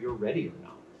 whether you're ready or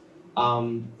not.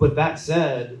 But that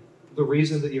said, the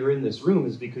reason that you're in this room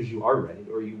is because you are ready,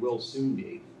 or you will soon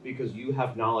be, because you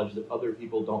have knowledge that other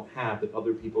people don't have, that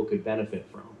other people could benefit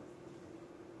from.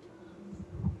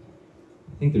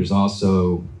 I think there's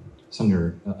also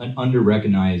an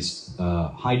under-recognized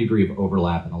high degree of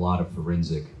overlap in a lot of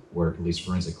forensic work, at least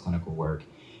forensic clinical work,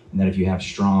 and that if you have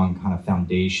strong kind of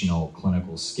foundational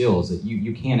clinical skills, that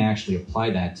you can actually apply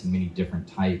that to many different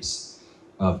types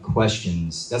of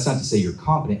questions. That's not to say you're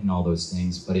competent in all those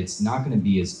things, but it's not going to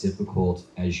be as difficult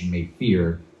as you may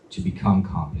fear to become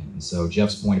competent. And so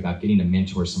Jeff's point about getting a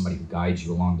mentor, somebody who guides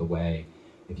you along the way,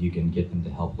 if you can get them to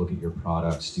help look at your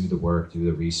products, do the work, do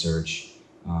the research,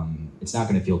 it's not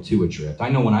going to feel too adrift. I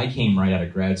know when I came right out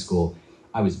of grad school,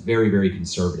 I was very, very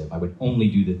conservative. I would only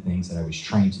do the things that I was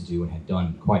trained to do and had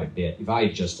done quite a bit. If I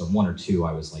had just done one or two,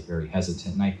 I was like very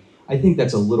hesitant. And I think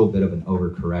that's a little bit of an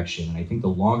overcorrection. And I think the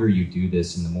longer you do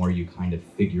this and the more you kind of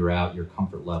figure out your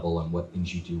comfort level and what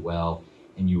things you do well,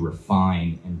 and you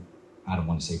refine and, I don't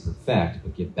want to say perfect,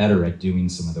 but get better at doing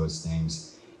some of those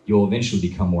things, you'll eventually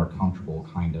become more comfortable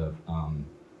kind of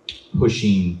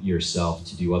pushing yourself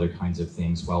to do other kinds of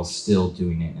things while still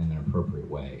doing it in an appropriate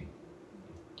way.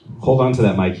 Hold on to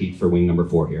that mic, Heath, for wing number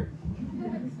 4 here.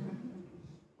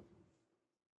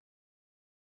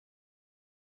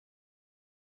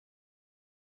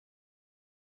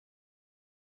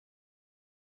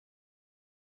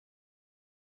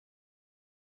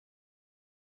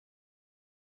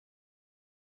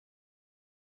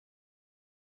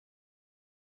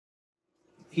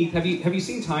 Heath, have you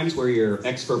seen times where your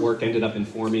expert work ended up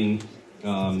informing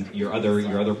your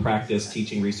other practice,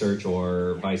 teaching, research,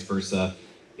 or vice versa?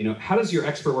 You know, how does your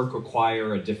expert work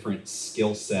require a different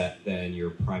skill set than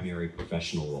your primary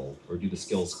professional role, or do the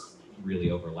skills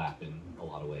really overlap in a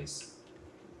lot of ways?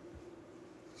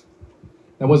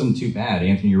 That wasn't too bad,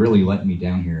 Anthony. You really let me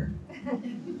down here.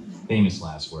 Famous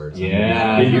last words.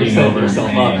 Yeah, you're setting yourself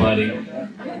up, buddy.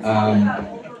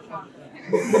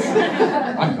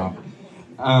 I'm confident.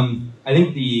 I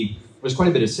think there's quite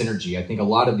a bit of synergy. I think a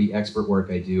lot of the expert work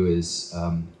I do is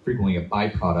frequently a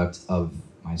byproduct of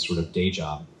my sort of day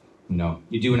job. You know,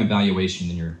 you do an evaluation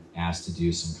and you're asked to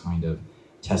do some kind of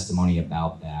testimony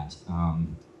about that.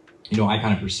 You know, I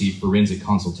kind of perceive forensic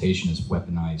consultation as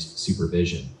weaponized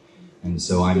supervision. And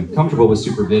so I'm comfortable with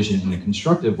supervision in a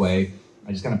constructive way.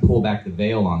 I just kind of pull back the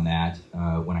veil on that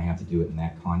when I have to do it in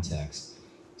that context.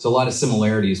 So a lot of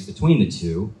similarities between the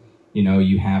two. You know,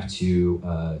 you have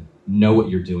to know what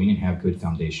you're doing and have good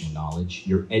foundational knowledge.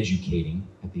 You're educating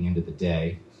at the end of the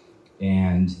day.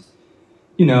 And,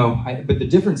 you know, but the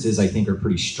differences I think are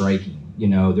pretty striking. You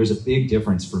know, there's a big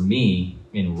difference for me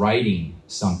in writing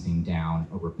something down,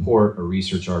 a report, a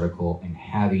research article, and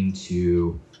having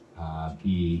to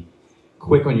be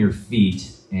quick on your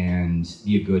feet and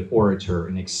be a good orator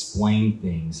and explain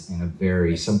things in a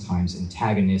very sometimes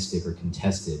antagonistic or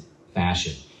contested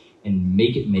fashion and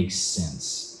make it make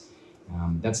sense.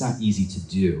 That's not easy to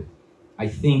do. I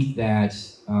think that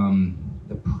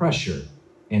the pressure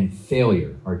and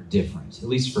failure are different, at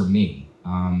least for me.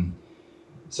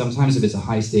 Sometimes if it's a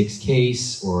high stakes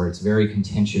case or it's very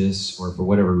contentious or for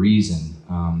whatever reason,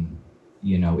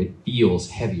 you know, it feels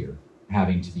heavier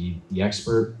having to be the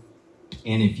expert.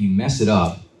 And if you mess it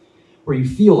up, or you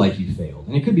feel like you failed,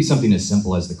 and it could be something as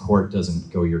simple as the court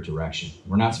doesn't go your direction.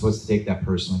 We're not supposed to take that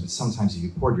personally, but sometimes if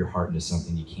you poured your heart into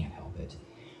something, you can't help it.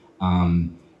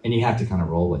 And you have to kind of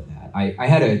roll with that. I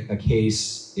had a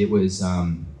case, it was,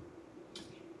 I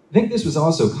think this was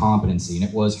also competency, and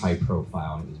it was high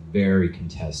profile, and it was very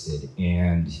contested.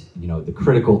 And, you know, the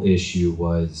critical issue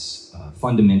was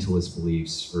fundamentalist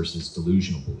beliefs versus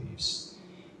delusional beliefs.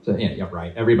 So, yeah,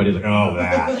 right. Everybody's like, oh,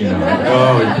 that, you know, like,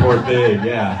 oh, you poor thing,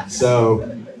 yeah.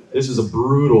 So this was a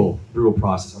brutal, brutal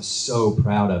process. I was so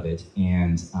proud of it.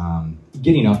 And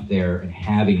getting up there and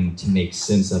having to make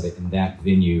sense of it in that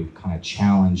venue kind of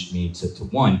challenged me to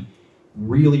one,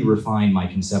 really refine my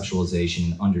conceptualization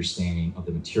and understanding of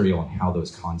the material and how those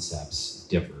concepts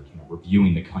differ. You know,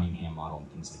 reviewing the Cunningham model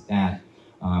and things like that.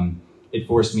 It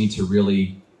forced me to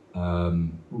really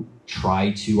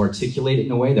try to articulate it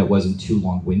in a way that wasn't too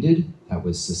long-winded, that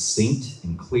was succinct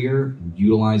and clear, and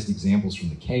utilized examples from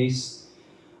the case.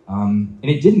 And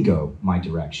it didn't go my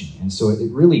direction. And so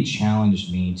it really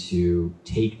challenged me to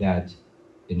take that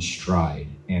in stride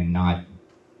and not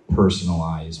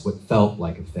personalize what felt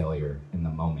like a failure in the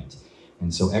moment.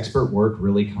 And so expert work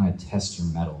really kind of tests your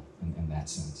mettle in that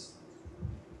sense.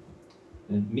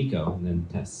 And Miko, and then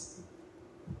Tess.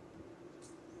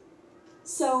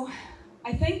 So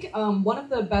I think one of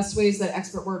the best ways that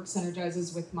expert work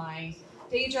synergizes with my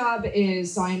day job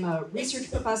is, so I'm a research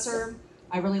professor.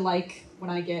 I really like when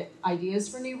I get ideas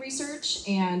for new research,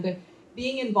 and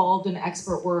being involved in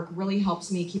expert work really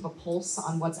helps me keep a pulse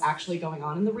on what's actually going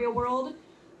on in the real world.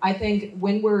 I think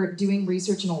when we're doing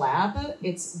research in a lab,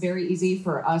 it's very easy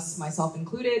for us, myself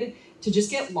included, to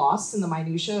just get lost in the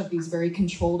minutia of these very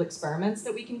controlled experiments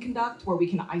that we can conduct, where we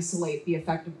can isolate the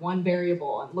effect of one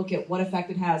variable and look at what effect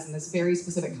it has in this very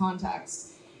specific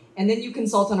context. And then you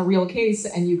consult on a real case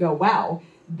and you go, wow,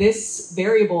 this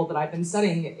variable that I've been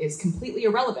studying is completely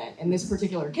irrelevant in this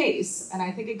particular case. And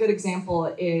I think a good example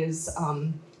is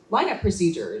lineup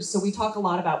procedures. So we talk a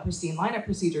lot about pristine lineup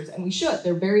procedures, and we should.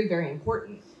 They're very, very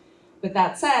important. But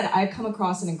that said, I've come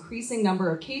across an increasing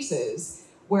number of cases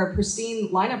where pristine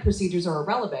lineup procedures are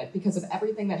irrelevant because of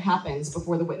everything that happens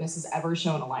before the witness is ever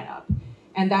shown a lineup.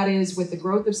 And that is, with the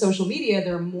growth of social media,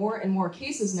 there are more and more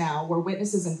cases now where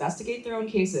witnesses investigate their own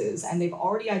cases and they've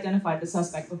already identified the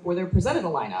suspect before they're presented a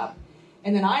lineup.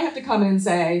 And then I have to come in and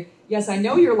say, yes, I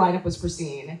know your lineup was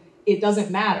pristine. It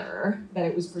doesn't matter that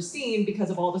it was pristine because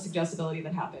of all the suggestibility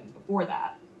that happened before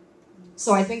that.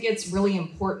 So I think it's really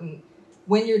important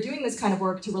when you're doing this kind of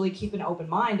work to really keep an open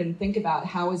mind and think about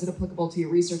how is it applicable to your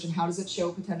research and how does it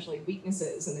show potentially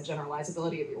weaknesses in the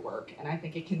generalizability of your work. And I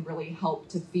think it can really help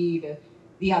to feed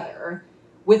the other.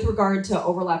 With regard to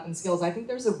overlap in skills, I think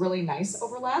there's a really nice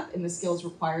overlap in the skills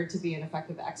required to be an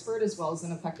effective expert as well as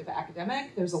an effective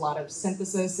academic. There's a lot of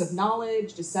synthesis of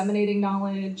knowledge, disseminating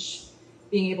knowledge,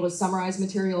 being able to summarize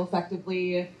material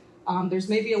effectively. There's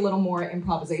maybe a little more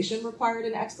improvisation required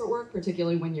in expert work,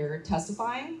 particularly when you're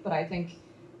testifying, but I think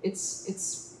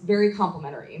it's very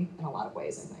complementary in a lot of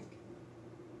ways, I think.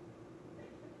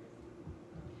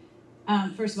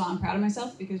 First of all, I'm proud of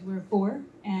myself because we're 4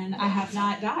 and I have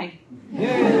not died.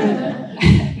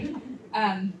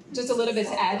 Just a little bit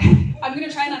to add. I'm going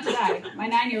to try not to die. My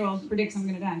 9-year-old predicts I'm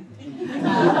going to die.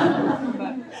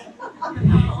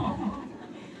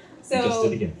 So, just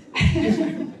did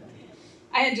again.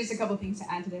 I had just a couple things to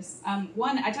add to this.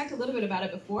 One, I talked a little bit about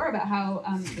it before, about how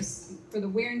for the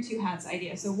wearing 2 hats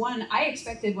idea. So one, I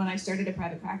expected when I started a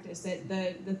private practice that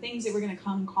the things that were going to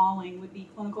come calling would be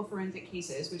clinical forensic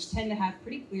cases, which tend to have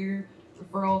pretty clear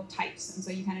referral types. And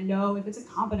so you kind of know if it's a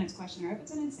competence question or if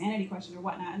it's an insanity question or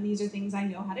whatnot. And these are things I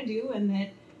know how to do and that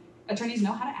attorneys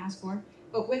know how to ask for.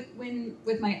 But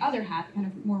with my other hat, kind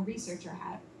of more researcher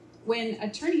hat, when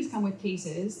attorneys come with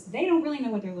cases, they don't really know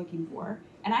what they're looking for.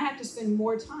 And I have to spend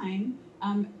more time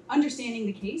understanding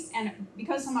the case. And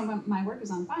because some of my work is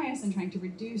on bias and trying to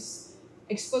reduce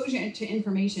exposure to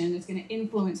information that's going to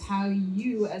influence how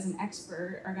you as an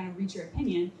expert are going to reach your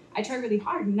opinion, I try really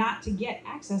hard not to get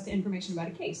access to information about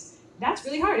a case. That's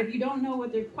really hard. If you don't know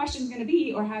what the question's going to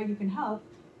be or how you can help,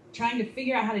 trying to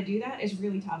figure out how to do that is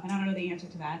really tough. And I don't know the answer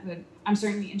to that, but I'm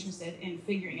certainly interested in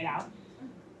figuring it out.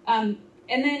 And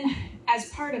then as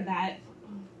part of that,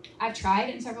 I've tried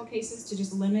in several cases to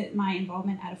just limit my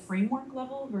involvement at a framework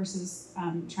level versus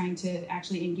trying to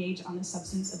actually engage on the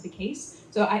substance of the case.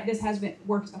 So this has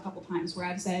worked a couple times where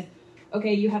I've said,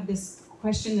 okay, you have this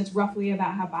question that's roughly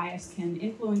about how bias can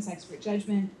influence expert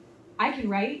judgment. I can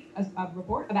write a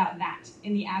report about that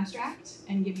in the abstract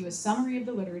and give you a summary of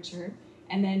the literature.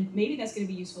 And then maybe that's going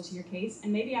to be useful to your case.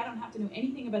 And maybe I don't have to know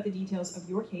anything about the details of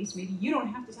your case. Maybe you don't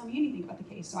have to tell me anything about the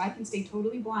case. So I can stay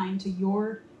totally blind to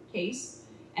your case.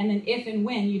 And then if and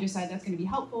when you decide that's going to be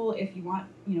helpful, if you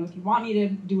want me to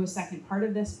do a second part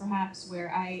of this, perhaps, where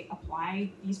I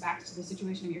apply these facts to the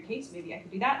situation of your case, maybe I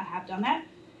could do that. I have done that.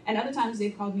 And other times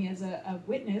they've called me as a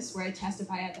witness where I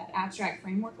testify at that abstract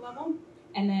framework level.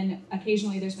 And then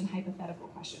occasionally there's been hypothetical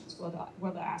questions where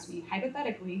they'll ask me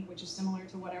hypothetically, which is similar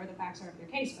to whatever the facts are of their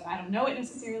case, but I don't know it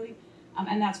necessarily.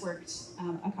 And that's worked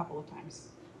a couple of times.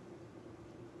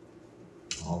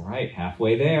 All right,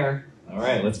 halfway there. All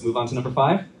right, let's move on to number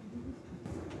 5.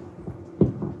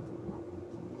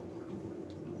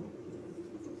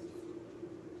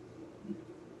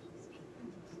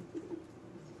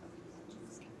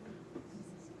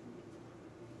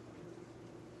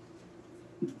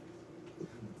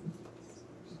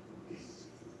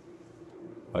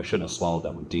 I shouldn't have swallowed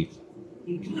that one deep.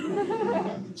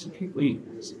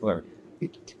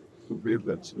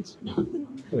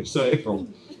 So, April,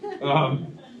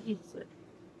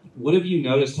 what have you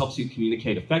noticed helps you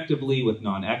communicate effectively with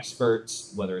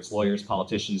non-experts, whether it's lawyers,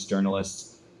 politicians,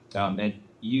 journalists? And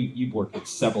you've worked with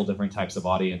several different types of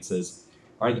audiences.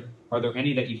 Are there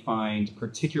any that you find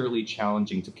particularly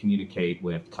challenging to communicate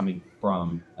with coming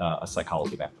from a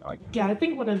psychology background? Yeah, I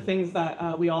think one of the things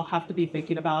that we all have to be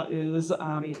thinking about is,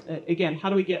 again, how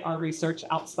do we get our research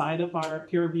outside of our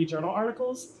peer-reviewed journal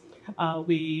articles?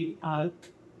 We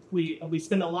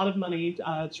spend a lot of money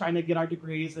trying to get our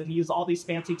degrees and use all these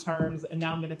fancy terms, and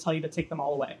now I'm going to tell you to take them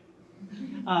all away.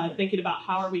 Thinking about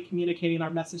how are we communicating our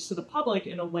message to the public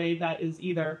in a way that is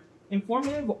either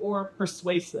informative or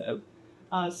persuasive.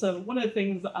 So one of the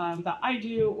things that I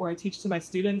do or I teach to my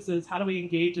students is how do we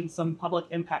engage in some public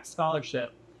impact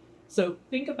scholarship. So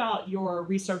think about your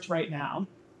research right now.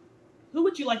 Who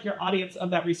would you like your audience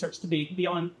of that research to be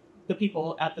beyond the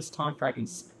people at this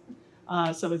conference?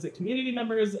 So is it community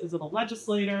members? Is it a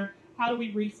legislator? How do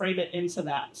we reframe it into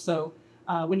that? So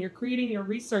when you're creating your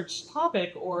research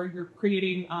topic or you're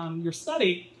creating your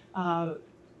study, are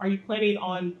you planning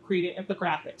on creating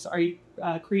infographics? Are you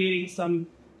creating some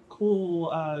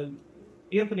cool,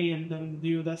 Anthony and then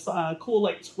do this cool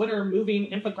like Twitter moving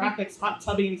infographics, hot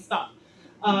tubbing stuff.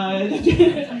 To,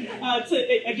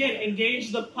 again,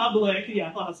 engage the public,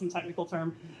 yeah, I'll have some technical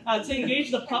term, to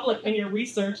engage the public in your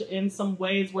research in some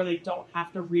ways where they don't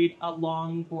have to read a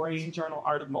long, boring journal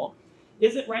article.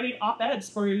 Is it writing op-eds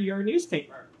for your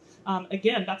newspaper?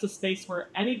 Again, that's a space where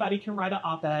anybody can write an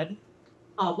op-ed.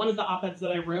 One of the op-eds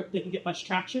that I wrote didn't get much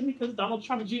traction because Donald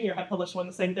Trump Jr. had published one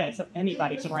the same day, so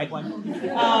anybody can write one.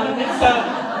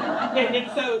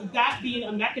 And so that being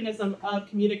a mechanism of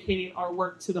communicating our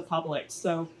work to the public.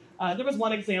 So there was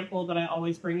one example that I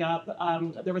always bring up.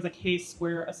 There was a case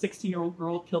where a 16-year-old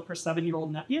girl killed her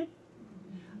 7-year-old nephew.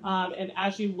 And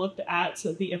as you looked at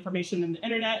the information in the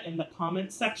internet and the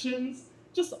comment sections,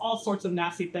 just all sorts of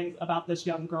nasty things about this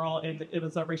young girl, and it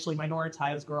was a racially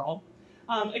minoritized girl.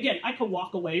 Again, I could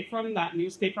walk away from that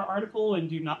newspaper article and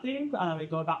do nothing, and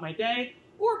go about my day,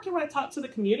 Or can I talk to the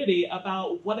community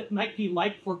about what it might be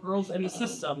like for girls in the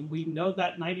system? We know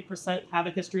that 90% have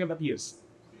a history of abuse.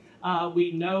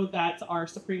 We know that our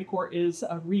Supreme Court is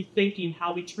rethinking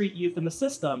how we treat youth in the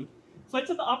system. So I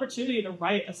took the opportunity to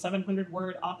write a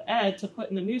 700-word op-ed to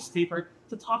put in the newspaper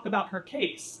to talk about her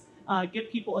case, give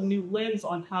people a new lens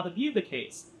on how to view the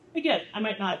case. Again, I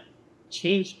might not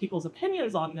change people's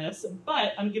opinions on this,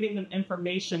 but I'm giving them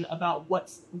information about what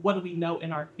do we know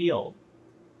in our field.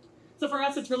 So for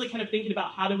us, it's really kind of thinking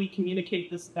about how do we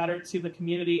communicate this better to the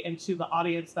community and to the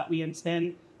audience that we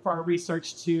intend for our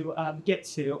research to get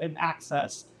to and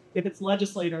access. If it's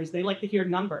legislators, they like to hear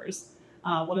numbers.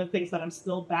 One of the things that I'm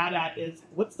still bad at is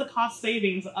what's the cost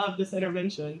savings of this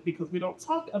intervention, because we don't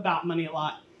talk about money a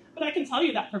lot. But I can tell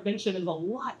you that prevention is a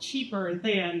lot cheaper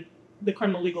than the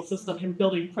criminal legal system and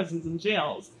building prisons and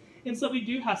jails. And so we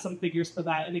do have some figures for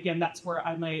that. And again, that's where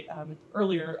I might,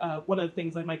 one of the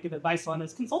things I might give advice on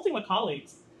is consulting with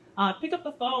colleagues. Pick up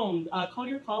the phone, call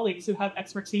your colleagues who have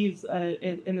expertise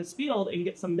in this field and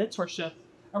get some mentorship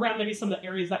around maybe some of the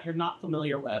areas that you're not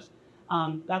familiar with.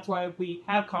 That's why we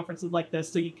have conferences like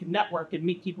this, so you can network and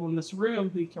meet people in this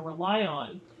room who you can rely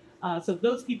on. So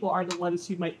those people are the ones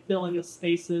who might fill in the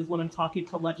spaces when I'm talking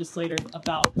to legislators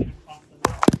about cost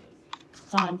analysis.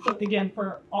 So again,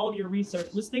 for all of your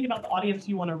research, just think about the audience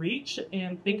you want to reach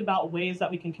and think about ways that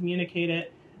we can communicate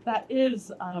it that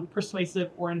is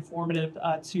persuasive or informative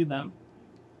to them.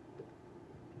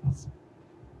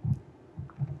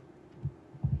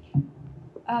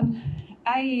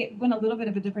 I went a little bit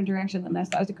of a different direction than this.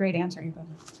 That was a great answer.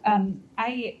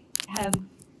 I have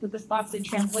put this thoughts in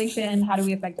translation. How do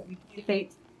we effectively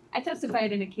communicate? I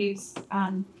testified in a case, I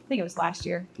think it was last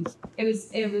year. It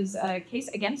was a case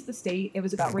against the state. It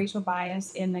was about racial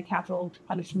bias in the capital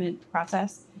punishment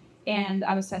process. And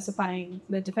I was testifying,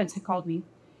 the defense had called me.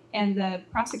 And the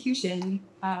prosecution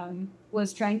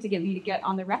was trying to get me to get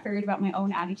on the record about my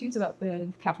own attitudes about the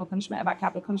capital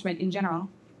punishment in general.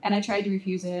 And I tried to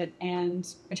refuse it, and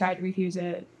I tried to refuse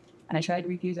it, and I tried to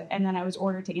refuse it. And then I was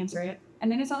ordered to answer it.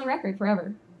 And then it's on the record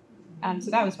forever.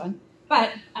 So that was fun.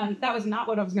 But that was not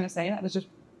what I was going to say. That was just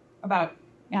about,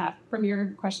 from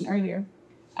your question earlier.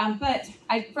 But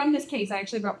from this case, I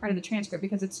actually brought part of the transcript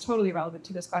because it's totally relevant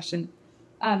to this question.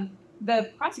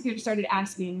 The prosecutor started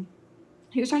asking,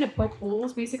 he was trying to poke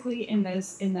holes basically in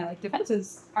the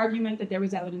defense's argument that there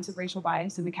was evidence of racial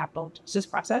bias in the capital justice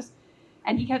process.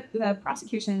 And the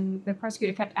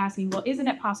prosecutor kept asking, well, isn't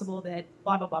it possible that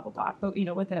blah, blah, blah, blah, blah, but,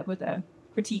 with a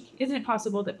critique, isn't it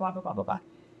possible that blah, blah, blah, blah, blah.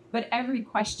 But every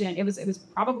question, it was a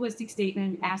probabilistic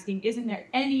statement asking, isn't there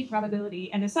any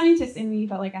probability? And the scientist in me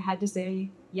felt like I had to say,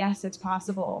 yes, it's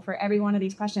possible for every one of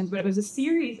these questions, but it was a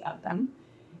series of them.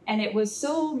 And it was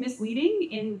so misleading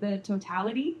in the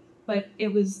totality, but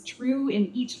it was true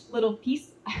in each little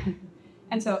piece.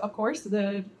 And so, of course,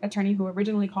 the attorney who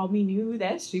originally called me knew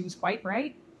this. She was quite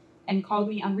bright and called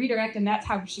me on redirect, and that's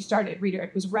how she started.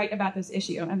 Redirect was right about this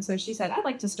issue. And so she said, I'd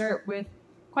like to start with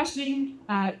questioning,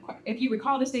 if you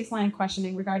recall the state's line of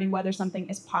questioning regarding whether something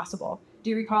is possible.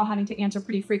 Do you recall having to answer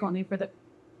pretty frequently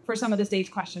for some of the state's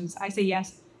questions? I say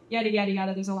yes, yada, yada,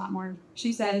 yada, there's a lot more.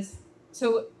 She says,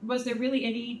 so was there really,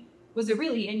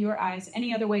 in your eyes,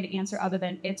 any other way to answer other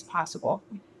than it's possible?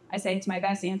 I say it's my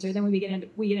best answer. Then we get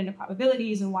into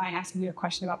probabilities and why asking you a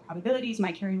question about probabilities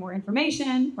might carry more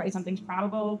information, right? Something's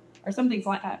probable or something's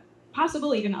like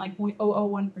possible, even at like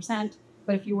 0.001%.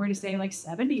 But if you were to say like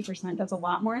 70%, that's a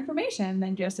lot more information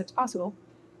than just it's possible.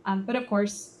 But of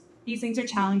course, these things are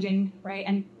challenging, right?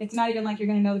 And it's not even like you're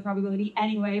going to know the probability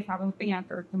anyway, probably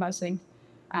for most things.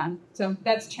 So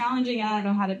that's challenging. I don't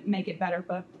know how to make it better,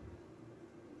 but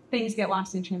things get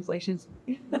lost in translations.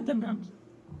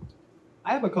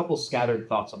 I have a couple scattered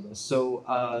thoughts on this.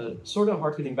 So sort of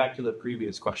harkening back to the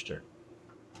previous question.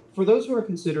 For those who are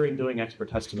considering doing expert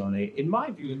testimony, in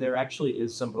my view, there actually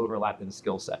is some overlap in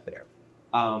skill set there.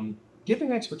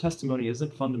 Giving expert testimony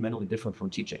isn't fundamentally different from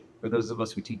teaching, for those of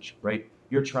us who teach, right?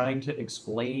 You're trying to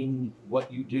explain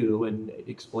what you do and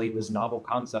explain these novel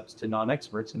concepts to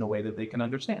non-experts in a way that they can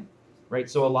understand, right?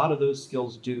 So a lot of those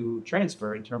skills do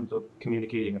transfer in terms of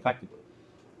communicating effectively.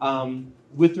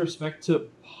 With respect to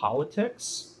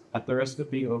politics, at the risk of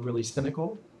being overly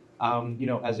cynical,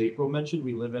 as April mentioned,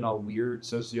 we live in a weird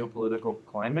socio-political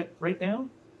climate right now.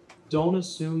 Don't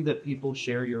assume that people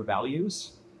share your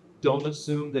values. Don't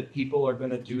assume that people are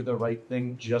going to do the right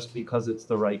thing just because it's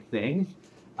the right thing.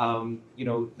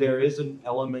 There is an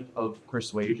element of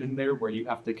persuasion there where you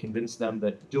have to convince them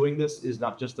that doing this is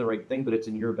not just the right thing, but it's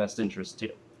in your best interest too.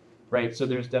 Right, so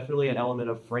there's definitely an element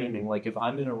of framing. Like if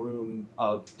I'm in a room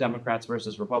of Democrats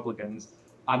versus Republicans,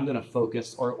 I'm going to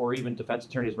focus, or even defense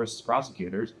attorneys versus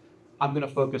prosecutors, I'm going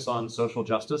to focus on social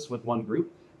justice with one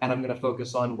group, and I'm going to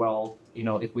focus on, well, you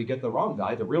know, if we get the wrong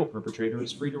guy, the real perpetrator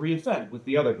is free to reoffend with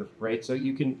the other group, right? So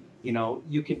you can, you know,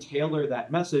 you can tailor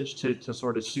that message to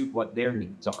sort of suit what their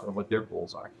needs are or what their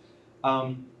goals are.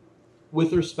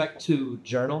 With respect to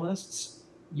journalists,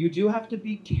 you do have to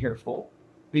be careful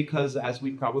because, as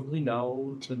we probably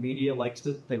know, the media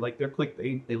they like their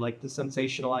clickbait, they like to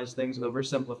sensationalize things,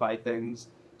 oversimplify things.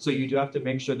 So you do have to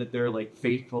make sure that they're like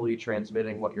faithfully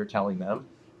transmitting what you're telling them.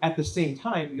 At the same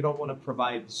time, you don't want to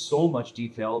provide so much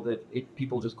detail that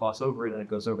people just gloss over it and it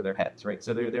goes over their heads, right?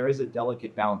 So there is a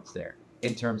delicate balance there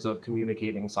in terms of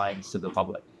communicating science to the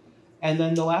public. And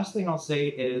then the last thing I'll say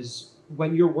is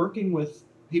when you're working with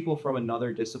people from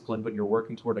another discipline, but you're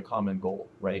working toward a common goal,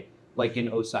 right? Like in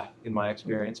OSAC, in my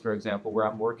experience, for example, where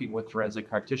I'm working with forensic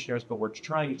practitioners, but we're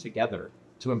trying together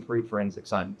to improve forensic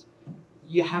science.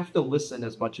 You have to listen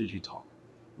as much as you talk,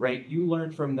 right? You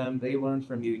learn from them, they learn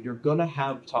from you. You're gonna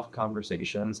have tough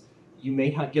conversations. You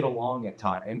may not get along at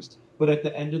times, but at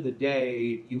the end of the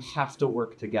day, you have to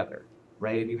work together,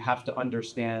 right? And you have to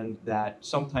understand that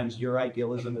sometimes your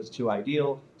idealism is too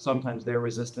ideal, sometimes their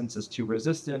resistance is too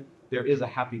resistant. There is a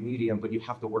happy medium, but you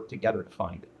have to work together to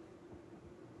find it.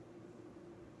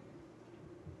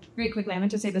 Very quickly, I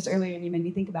meant to say this earlier and you made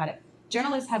me think about it.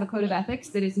 Journalists have a code of ethics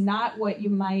that is not what you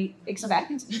might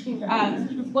expect.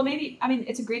 Well, maybe, I mean,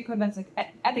 it's a great code of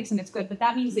ethics and it's good, but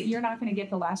that means that you're not going to get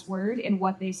the last word in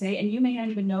what they say, and you may not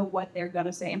even know what they're going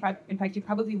to say. In fact, you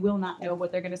probably will not know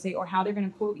what they're going to say or how they're going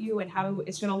to quote you and how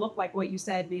it's going to look like what you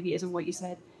said maybe isn't what you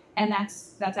said. And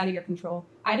that's out of your control.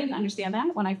 I didn't understand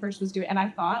that when I first was doing it, and I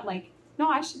thought, like, no,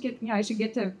 I should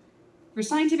get to, for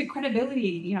scientific credibility,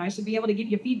 you know, I should be able to give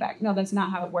you feedback. No, that's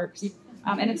not how it works.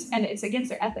 And it's against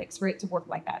their ethics for it to work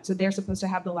like that. So they're supposed to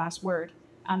have the last word.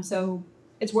 So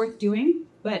it's worth doing,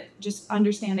 but just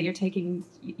understand that you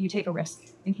take a risk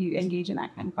if you engage in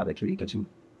that kind of public communication.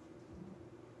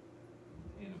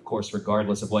 And of course,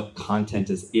 regardless of what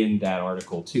content is in that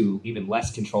article, too, even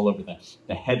less control over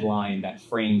the headline that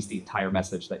frames the entire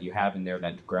message that you have in there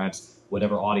that grabs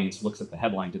whatever audience looks at the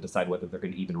headline to decide whether they're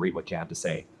going to even read what you have to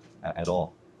say at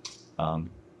all. All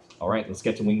right, let's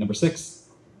get to wing number 6.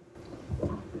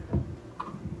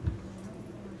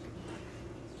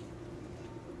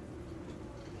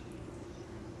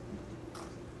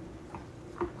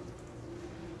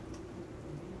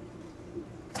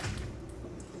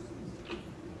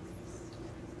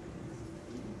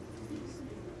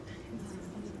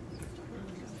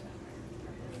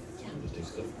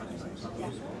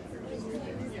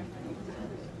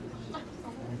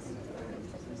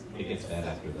 It gets bad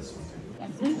after this one.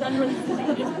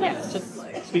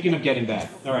 Speaking of getting bad,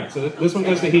 all right, so this one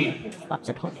goes to Heath. All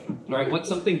right, what's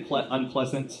something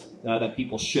unpleasant that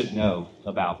people should know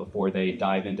about before they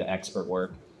dive into expert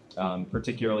work,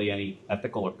 particularly any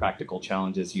ethical or practical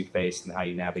challenges you face and how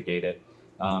you navigate it?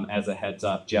 As a heads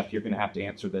up, Jeff, you're going to have to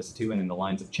answer this too, and in the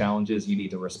lines of challenges, you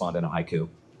need to respond in a haiku.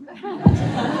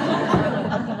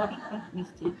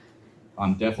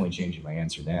 I'm definitely changing my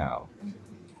answer now.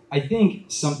 I think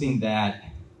something that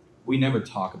we never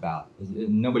talk about,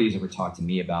 nobody's ever talked to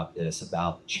me about this,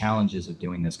 about challenges of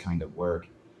doing this kind of work.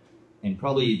 And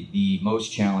probably the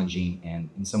most challenging and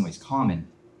in some ways common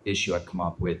issue I've come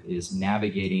up with is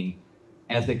navigating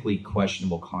ethically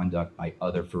questionable conduct by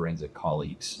other forensic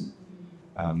colleagues.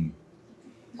 I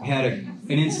had an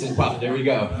instance, wow, there we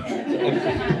go.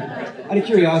 Out of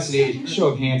curiosity, show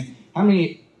of hands, how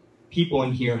many people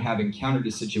in here have encountered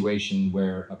a situation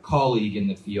where a colleague in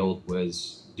the field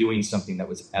was doing something that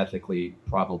was ethically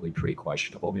probably pretty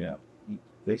questionable? Yeah.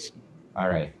 All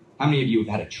right. How many of you have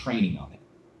had a training on it?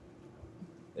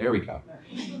 There we go.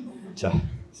 So,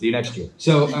 see you next year.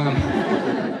 So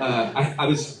I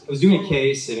was doing a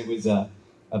case, and it was a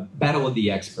battle of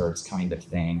the experts kind of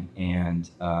thing. And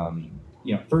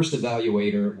first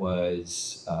evaluator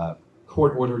was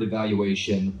court-ordered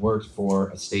evaluation, worked for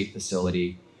a state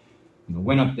facility.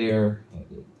 Went up there,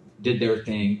 did their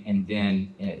thing, and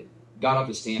then got off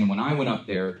the stand. And when I went up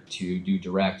there to do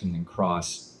direct and then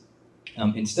cross,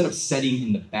 instead of sitting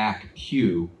in the back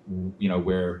pew,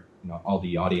 where all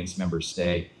the audience members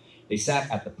stay, they sat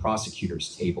at the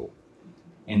prosecutor's table,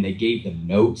 and they gave them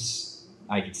notes.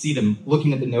 I could see them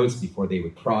looking at the notes before they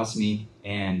would cross me,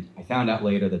 and I found out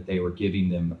later that they were giving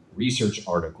them research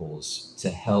articles to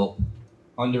help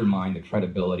undermine the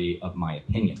credibility of my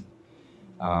opinion.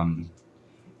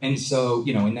 And so,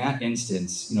 in that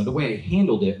instance, the way I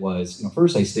handled it was,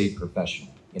 first I stayed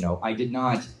professional. I did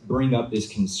not bring up this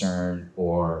concern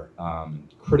or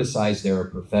criticize their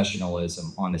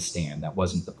professionalism on the stand. That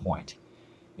wasn't the point.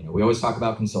 we always talk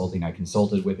about consulting. I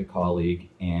consulted with a colleague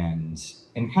and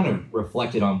kind of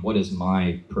reflected on what is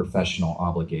my professional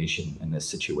obligation in this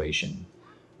situation.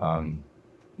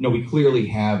 We clearly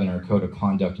have in our code of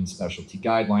conduct and specialty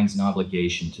guidelines an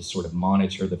obligation to sort of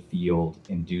monitor the field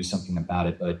and do something about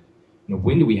it. But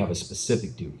when do we have a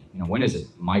specific duty? When is it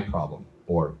my problem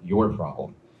or your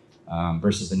problem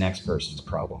versus the next person's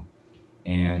problem?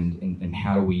 And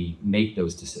how do we make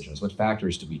those decisions? What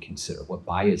factors do we consider? What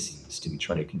biases do we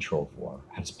try to control for?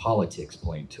 How does politics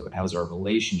play into it? How is our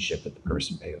relationship with the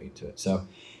person play into it? So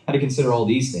I had to consider all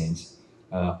these things.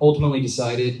 Ultimately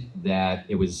decided that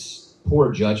it was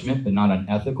poor judgment, but not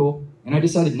unethical. And I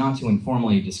decided not to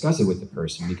informally discuss it with the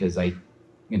person because I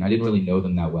didn't really know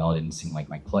them that well. It didn't seem like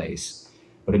my place.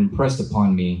 But it impressed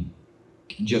upon me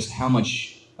just how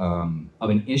much of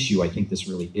an issue I think this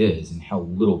really is and how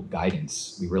little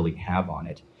guidance we really have on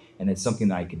it. And it's something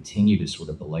that I continue to sort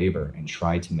of belabor and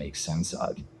try to make sense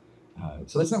of.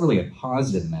 So that's not really a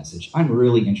positive message. I'm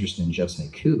really interested in Jeff's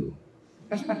coup.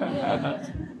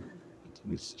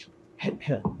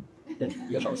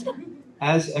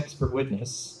 As expert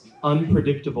witness,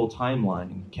 unpredictable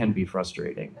timeline can be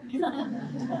frustrating.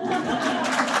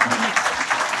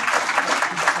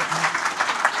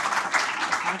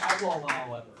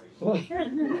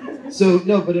 So,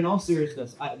 no, but in all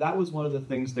seriousness, that was one of the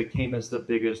things that came as the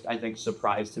biggest, I think,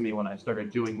 surprise to me when I started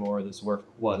doing more of this work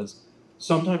was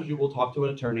sometimes you will talk to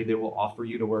an attorney, they will offer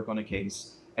you to work on a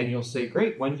case, and you'll say,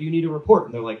 great, when do you need a report?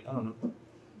 And they're like, I don't know.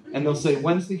 And they'll say,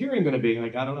 when's the hearing going to be?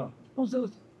 Like, I don't know.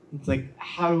 It's like,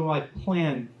 how do I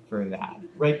plan for that,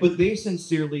 right? But they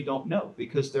sincerely don't know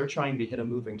because they're trying to hit a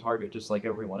moving target just like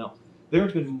everyone else. There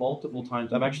have been multiple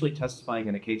times, I'm actually testifying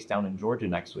in a case down in Georgia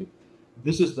next week.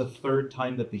 This is the third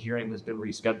time that the hearing has been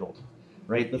rescheduled,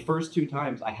 right? The first two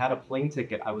times I had a plane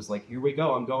ticket. I was like, here we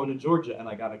go, I'm going to Georgia. And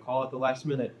I got a call at the last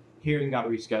minute. Hearing got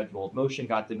rescheduled, motion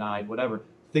got denied, whatever.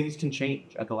 Things can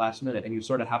change at the last minute and you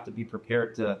sort of have to be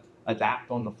prepared to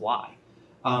adapt on the fly.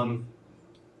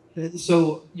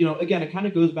 So, again, it kind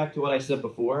of goes back to what I said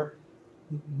before,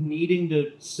 needing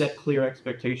to set clear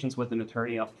expectations with an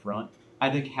attorney up front. I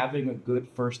think having a good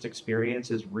first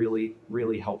experience is really,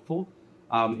 really helpful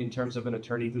in terms of an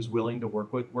attorney who's willing to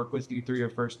work with you through your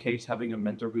first case, having a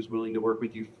mentor who's willing to work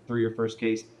with you through your first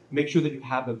case. Make sure that you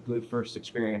have a good first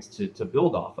experience to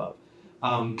build off of.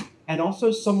 And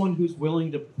also someone who's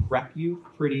willing to prep you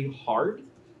pretty hard.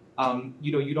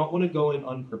 You don't want to go in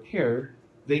unprepared.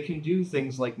 They can do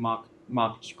things like mock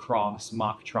trials,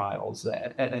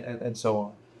 and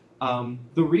so on.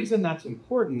 The reason that's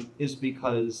important is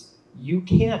because you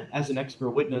can't, as an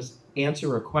expert witness,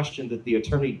 answer a question that the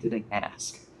attorney didn't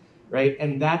ask, right?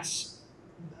 And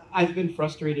I've been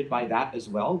frustrated by that as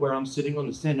well, where I'm sitting on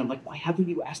the stand and I'm like, why haven't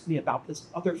you asked me about this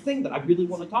other thing that I really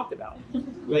want to talk about,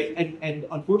 right? And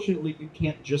unfortunately, you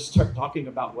can't just start talking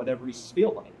about whatever you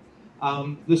feel like.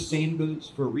 The same goes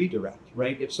for redirect,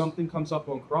 right? If something comes up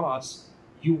on cross,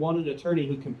 you want an attorney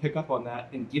who can pick up on that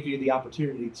and give you the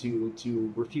opportunity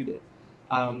to refute it.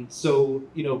 So,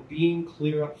 being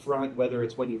clear up front, whether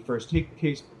it's when you first take the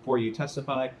case, before you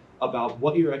testify, about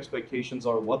what your expectations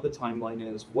are, what the timeline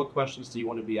is, what questions do you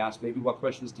want to be asked, maybe what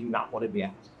questions do you not want to be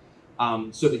asked,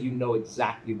 so that you know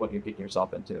exactly what you're getting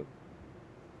yourself into.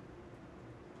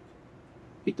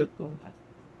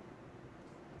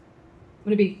 I'm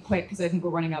going to be quick because I think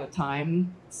we're running out of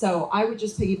time. So I would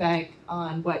just piggyback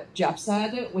on what Jeff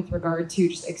said with regard to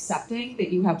just accepting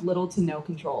that you have little to no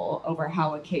control over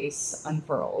how a case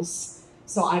unfurls.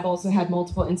 So I've also had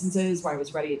multiple instances where I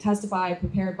was ready to testify,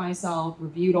 prepared myself,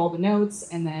 reviewed all the notes,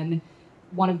 and then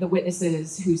one of the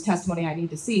witnesses whose testimony I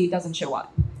need to see doesn't show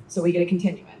up. So we get a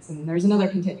continuance, and there's another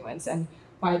continuance. And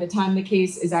by the time the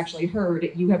case is actually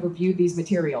heard, you have reviewed these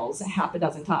materials half a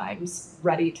dozen times,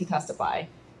 ready to testify.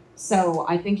 So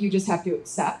I think you just have to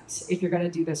accept, if you're going to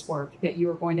do this work, that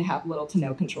you are going to have little to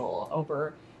no control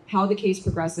over how the case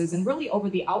progresses and really over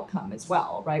the outcome as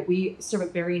well, right? We serve a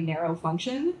very narrow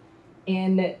function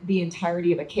in the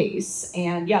entirety of a case.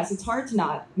 And yes, it's hard to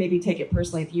not maybe take it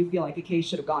personally if you feel like a case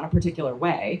should have gone a particular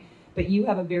way, but you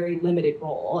have a very limited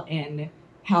role in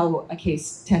how a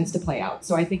case tends to play out.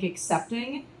 So I think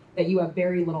accepting that you have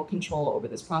very little control over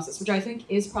this process, which I think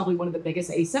is probably one of the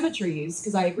biggest asymmetries,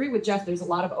 because I agree with Jeff, there's a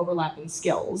lot of overlapping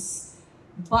skills,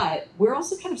 but we're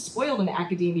also kind of spoiled in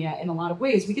academia in a lot of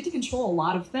ways. We get to control a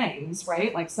lot of things,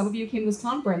 right? Like some of you came to this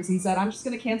conference and said, I'm just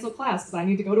going to cancel class because I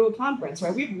need to go to a conference,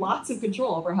 right? We have lots of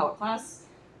control over how a class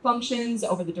functions,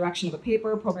 over the direction of a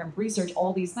paper, program of research,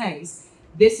 all these things.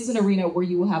 This is an arena where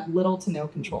you will have little to no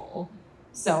control.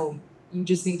 So you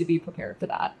just need to be prepared for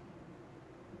that.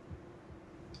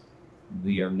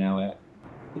 We are now at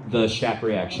the Shaq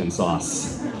reaction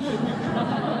sauce.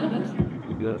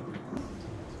 Good.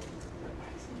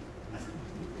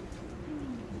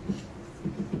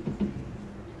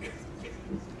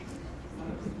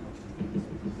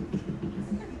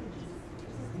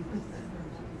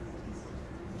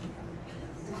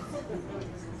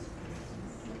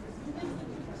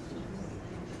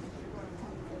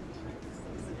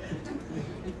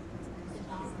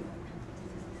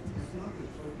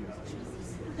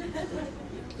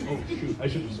 Oh shoot, I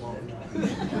should have swallowed that.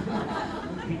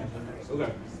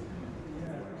 Okay.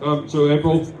 So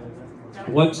April,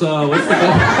 what's the best?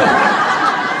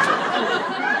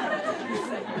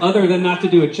 Other than not to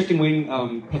do a chicken wing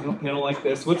panel like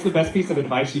this, what's the best piece of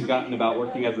advice you've gotten about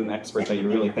working as an expert that you're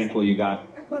really thankful you got?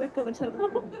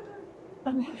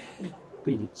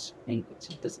 Please,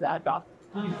 does that dog?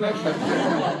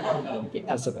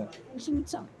 Yes, of it.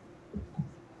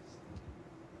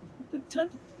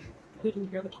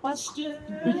 Didn't hear the question.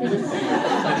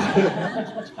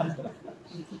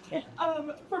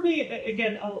 For me,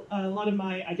 again, a lot of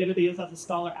my identity is as a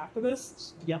scholar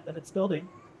activist. Yep, and it's building.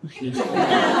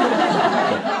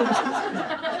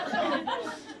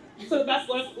 So the best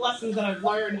lessons that I've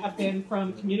learned have been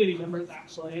from community members,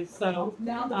 actually. So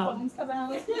now the phones come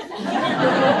out.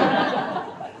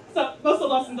 So most of the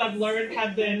lessons I've learned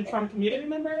have been from community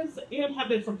members and have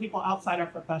been from people outside our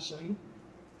profession.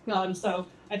 So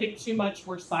I think too much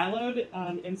we're siloed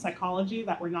in psychology,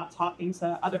 that we're not talking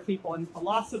to other people in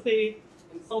philosophy,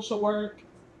 in social work,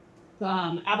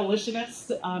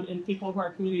 abolitionists, and people who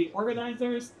are community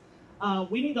organizers.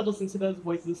 We need to listen to those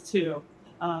voices too.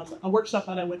 A workshop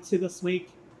that I went to this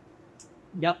week.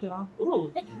 Yep.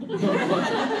 Ooh.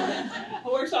 A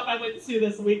workshop I went to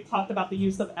this week talked about the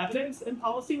use of evidence in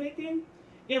policymaking.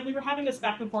 And we were having this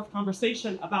back and forth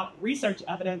conversation about research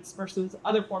evidence versus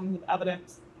other forms of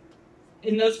evidence,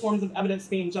 and those forms of evidence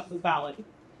being just as valid.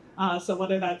 So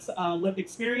whether that's lived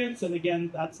experience, and again,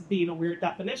 that's being a weird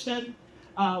definition,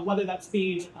 whether that's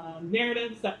being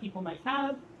narratives that people might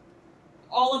have,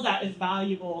 all of that is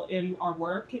valuable in our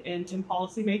work and in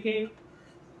policymaking,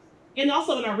 and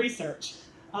also in our research.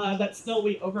 That still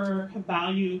we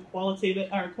overvalue qualitative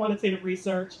or quantitative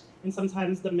research, and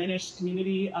sometimes diminish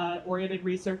community-oriented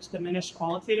research, diminish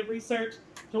qualitative research.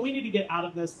 So we need to get out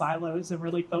of those silos and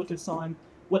really focus on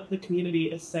what the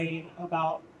community is saying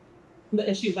about the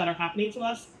issues that are happening to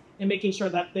us, and making sure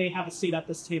that they have a seat at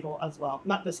this table as well.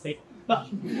 Not this table,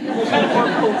 but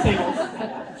metaphorical tables.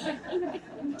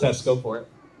 Tess, go for it.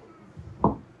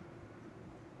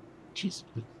 Jeez.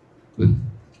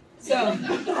 So,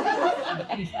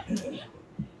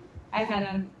 I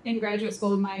had in graduate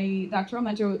school, my doctoral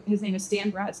mentor, his name is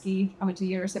Stan Brodsky. I went to the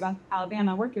University of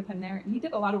Alabama, worked with him there, and he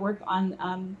did a lot of work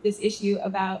on this issue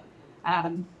about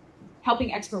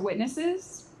helping expert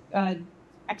witnesses.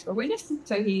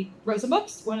 So he wrote some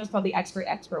books. One is called The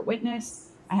Expert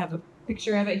Witness. I have a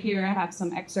picture of it here. I have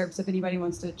some excerpts if anybody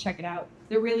wants to check it out.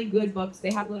 They're really good books.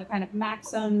 They have little kind of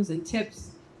maxims and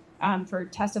tips for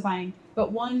testifying.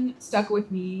 But one stuck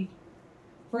with me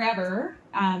forever,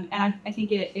 and I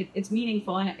think it's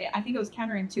meaningful, and I think it was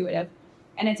counterintuitive,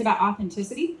 and it's about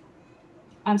authenticity.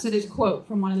 So there's a quote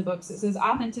from one of the books that says,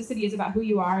 "Authenticity is about who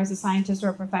you are as a scientist or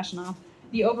a professional.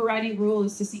 The overriding rule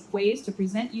is to seek ways to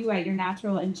present you at your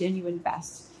natural and genuine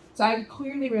best." So I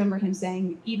clearly remember him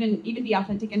saying, even be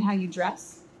authentic in how you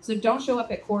dress. So don't show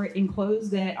up at court in clothes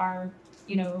that are,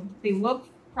 they look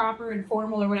proper and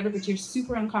formal or whatever, but you're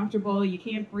super uncomfortable, you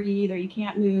can't breathe or you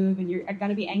can't move, and you're going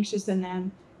to be anxious in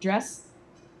them. Dress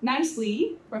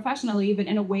nicely, professionally, but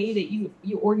in a way that you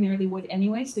ordinarily would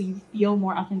anyway, so you feel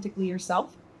more authentically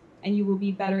yourself, and you will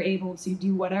be better able to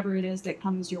do whatever it is that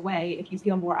comes your way if you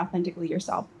feel more authentically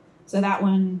yourself. So that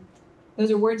one,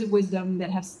 those are words of wisdom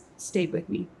that have stayed with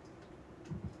me.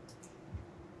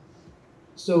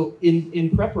 So in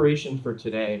preparation for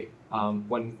today,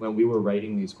 when we were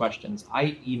writing these questions,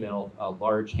 I emailed a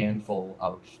large handful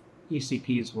of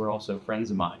ECPs who are also friends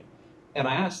of mine. And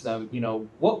I asked them,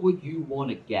 what would you want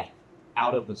to get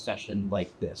out of a session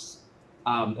like this?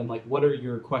 And what are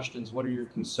your questions? What are your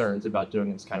concerns about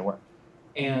doing this kind of work?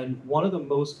 And one of the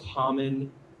most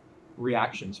common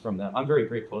reactions from them, I'm very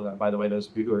grateful to them, by the way, those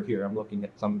of you who are here, I'm looking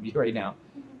at some of you right now.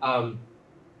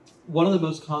 One of the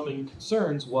most common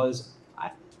concerns was,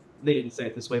 they didn't say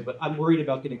it this way, but I'm worried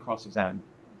about getting cross-examined,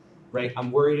 right?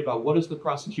 I'm worried about what is the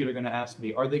prosecutor going to ask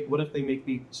me? What if they make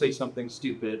me say something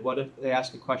stupid? What if they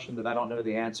ask a question that I don't know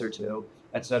the answer to,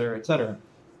 et cetera, et cetera?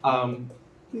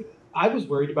 I was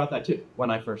worried about that too when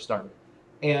I first started.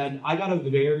 And I got a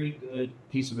very good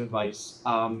piece of advice.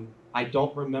 I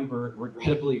don't remember,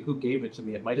 regrettably, who gave it to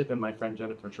me. It might have been my friend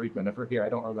Jennifer Treatman. If we're here, I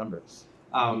don't remember.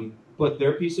 But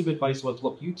their piece of advice was,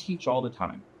 look, you teach all the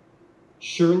time.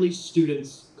 Surely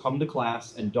students come to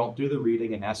class and don't do the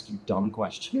reading and ask you dumb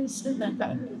questions.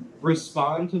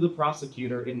 Respond to the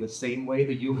prosecutor in the same way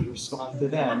that you would respond to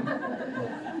them,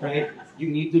 right? You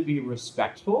need to be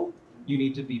respectful, you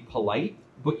need to be polite,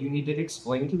 but you need to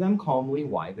explain to them calmly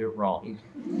why they're wrong.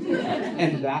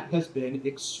 And that has been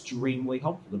extremely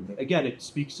helpful to me. Again, it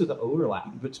speaks to the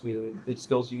overlap between the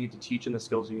skills you need to teach and the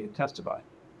skills you need to testify.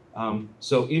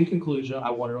 So in conclusion, I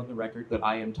want it on the record that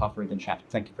I am tougher than chat.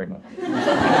 Thank you very much.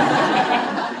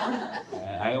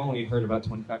 I only heard about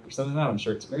 25% of that. I'm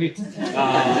sure it's great.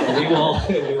 We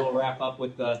will wrap up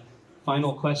with the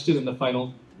final question and the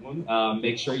final one.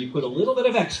 Make sure you put a little bit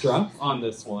of extra on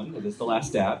this one. It is the last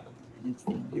stab.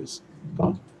 Yes.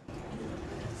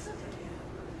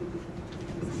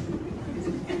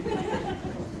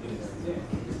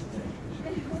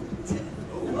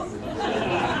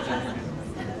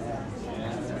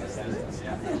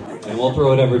 And we'll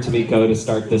throw it over to Miko to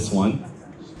start this one.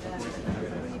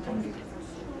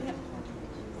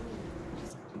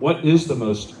 What is the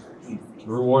most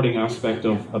rewarding aspect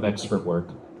of expert work?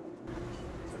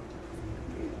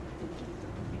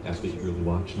 That's what you really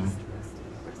watch now.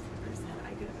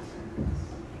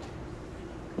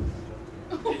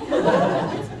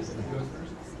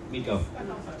 Miko.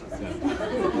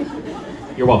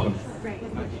 Yeah. You're welcome.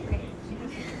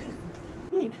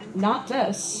 Not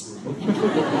this.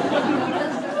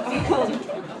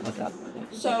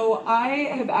 So I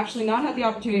have actually not had the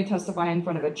opportunity to testify in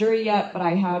front of a jury yet, but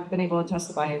I have been able to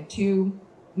testify in 2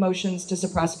 motions to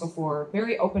suppress before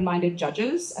very open-minded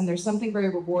judges, and there's something very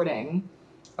rewarding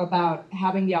about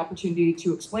having the opportunity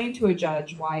to explain to a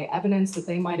judge why evidence that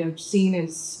they might have seen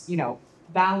as,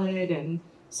 valid and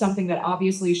something that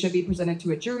obviously should be presented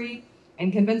to a jury,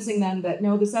 and convincing them that,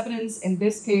 no, this evidence in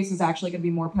this case is actually going to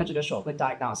be more prejudicial than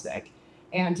diagnostic.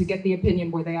 And to get the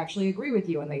opinion where they actually agree with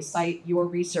you and they cite your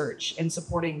research in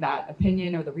supporting that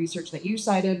opinion or the research that you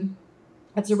cited,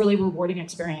 that's a really rewarding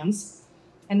experience.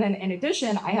 And then in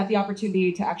addition, I had the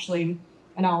opportunity to actually,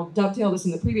 and I'll dovetail this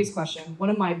in the previous question, one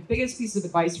of my biggest pieces of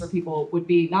advice for people would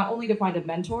be not only to find a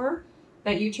mentor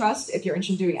that you trust if you're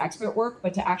interested in doing expert work,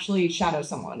 but to actually shadow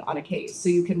someone on a case so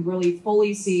you can really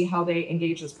fully see how they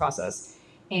engage this process.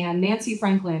 And Nancy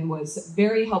Franklin was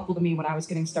very helpful to me when I was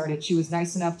getting started. She was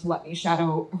nice enough to let me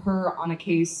shadow her on a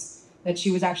case that she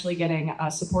was actually getting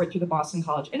support through the Boston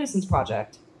College Innocence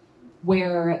Project,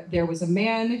 where there was a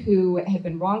man who had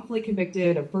been wrongfully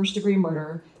convicted of first-degree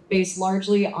murder based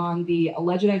largely on the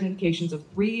alleged identifications of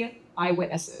 3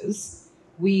 eyewitnesses.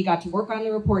 We got to work on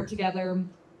the report together,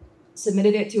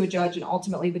 submitted it to a judge, and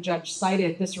ultimately the judge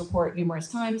cited this report numerous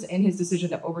times in his decision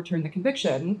to overturn the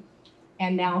conviction.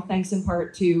 And now, thanks in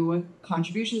part to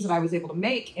contributions that I was able to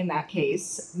make in that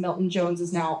case, Milton Jones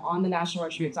is now on the National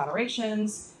Registry of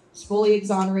Exonerations, is fully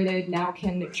exonerated, now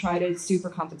can try to sue for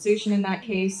compensation in that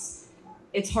case.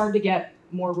 It's hard to get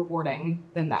more rewarding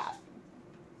than that.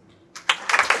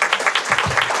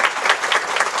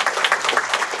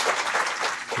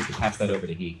 We could pass that over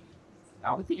to he.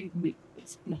 I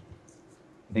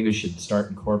think we should start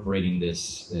incorporating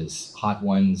this hot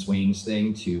ones wings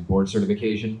thing to board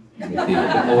certification with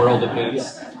the oral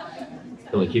defense.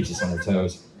 Really keeps us on our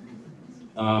toes.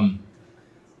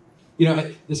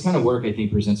 This kind of work I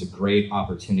think presents a great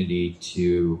opportunity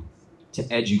to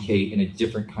educate in a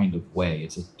different kind of way.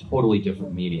 It's a totally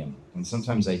different medium, and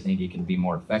sometimes I think it can be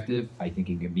more effective. I think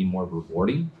it can be more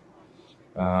rewarding.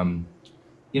 I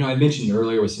mentioned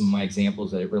earlier with some of my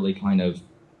examples that it really kind of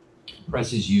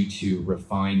presses you to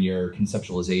refine your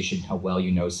conceptualization, how well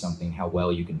you know something, how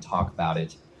well you can talk about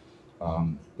it.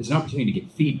 It's an opportunity to get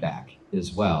feedback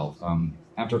as well.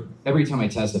 After every time I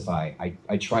testify,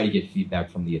 I try to get feedback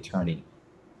from the attorney.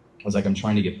 I was like, I'm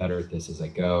trying to get better at this as I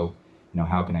go.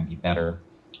 How can I be better?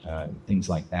 Things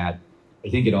like that. I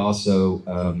think it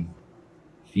also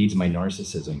feeds my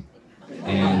narcissism.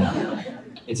 And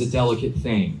it's a delicate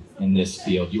thing in this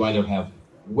field. You either have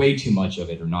way too much of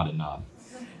it or not enough.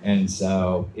 And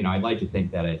so, I'd like to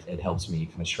think that it helps me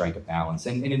kind of strike a balance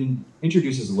and it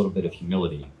introduces a little bit of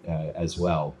humility as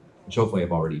well, which hopefully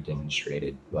I've already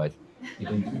demonstrated. But I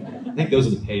think those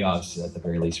are the payoffs at the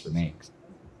very least for me.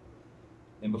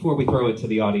 And before we throw it to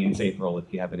the audience, April,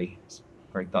 if you have any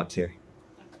great thoughts here.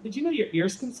 Did you know your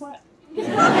ears can sweat?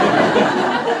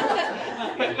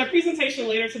 My presentation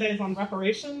later today is on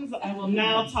reparations. I will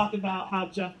now talk about how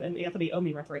Jeff and Anthony owe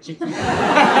me reparations.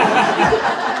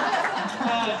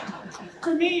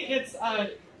 For me, it's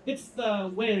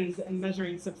the wins and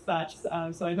measuring success.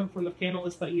 So I know from the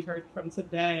panelists that you've heard from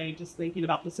today, just thinking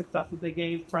about the successes they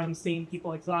gave from seeing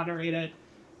people exonerated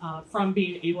from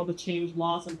being able to change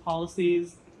laws and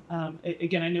policies.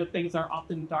 Again, I know things are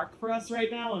often dark for us right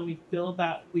now, and we feel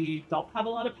that we don't have a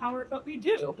lot of power, but we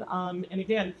do. And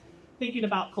again, thinking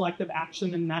about collective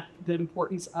action and the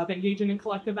importance of engaging in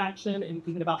collective action and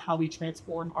thinking about how we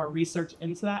transform our research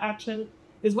into that action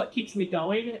is what keeps me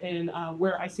going and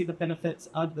where I see the benefits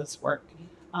of this work.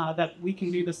 That we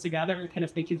can do this together and kind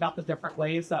of thinking about the different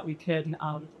ways that we can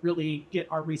really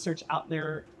get our research out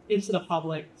there into the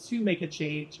public to make a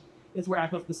change is where I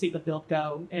hope to see the field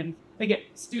go. And again,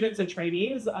 students and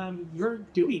trainees, you're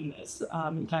doing this.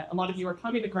 A lot of you are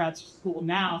coming to grad school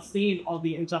now, seeing all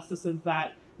the injustices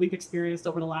that we've experienced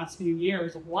over the last few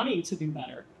years, wanting to do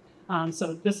better.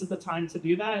 So this is the time to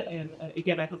do that. And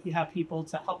again, I hope you have people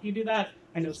to help you do that.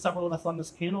 I know several of us on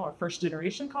this panel are first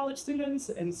generation college students.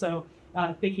 And so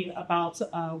thinking about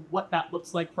what that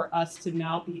looks like for us to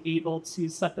now be able to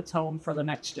set the tone for the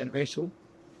next generation.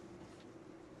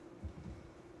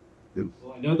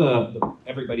 Well, I know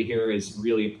everybody here is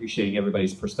really appreciating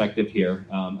everybody's perspective here.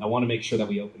 I want to make sure that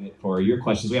we open it for your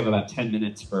questions. We have about 10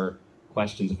 minutes for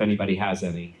questions, if anybody has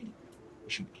any.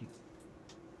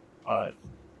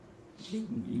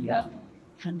 Yeah.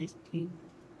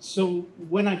 So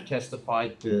when I've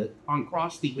testified, on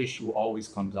cross, the issue always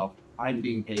comes up. I'm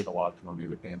being paid a lot from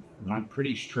you, and I'm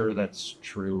pretty sure that's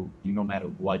true, no matter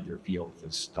what your field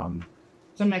is done.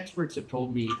 Some experts have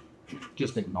told me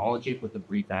just acknowledge it with a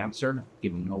brief answer,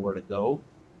 give them nowhere to go.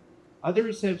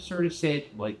 Others have sort of said,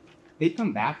 like, they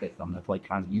come back at them, that's like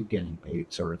kind of you getting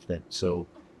paid sort of thing. So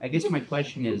I guess my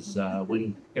question is,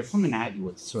 when they're coming at you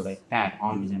with sort of ad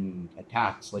hominem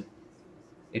attacks, like,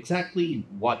 exactly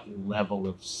what level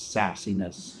of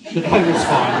sassiness should I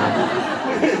respond?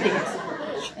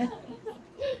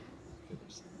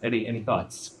 Any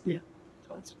thoughts? Yeah.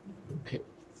 Okay.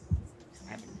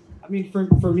 I mean,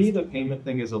 for me, the payment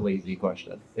thing is a lazy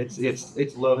question.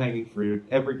 It's low hanging fruit.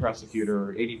 Every prosecutor,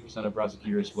 or 80% of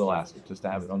prosecutors, will ask it just to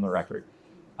have it on the record.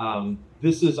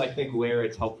 This is, I think, where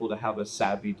it's helpful to have a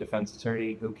savvy defense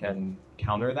attorney who can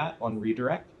counter that on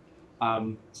redirect.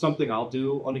 Something I'll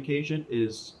do on occasion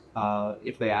is,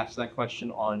 if they ask that question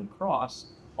on cross,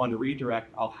 on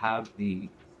redirect, I'll have the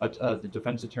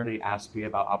defense attorney ask me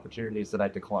about opportunities that I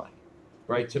decline,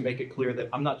 right? To make it clear that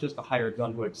I'm not just a hired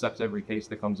gun who accepts every case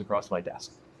that comes across my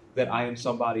desk, that I am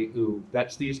somebody who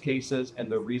vets these cases,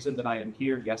 and the reason that I am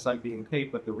here, yes, I'm being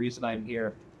paid, but the reason I'm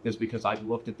here is because I've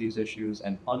looked at these issues,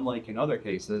 and unlike in other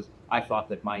cases, I thought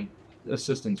that my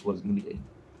assistance was needed.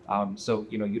 So,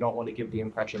 you don't want to give the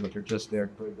impression that you're just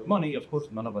there for the money. Of course,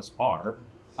 none of us are,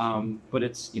 but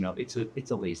it's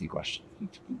a lazy question.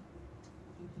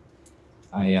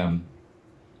 I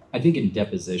think in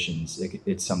depositions,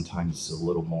 it's sometimes a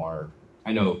little more.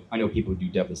 I know people who do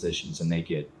depositions and they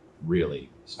get really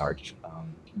starched.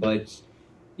 But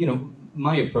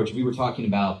my approach. We were talking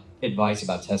about advice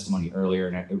about testimony earlier,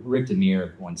 and Rick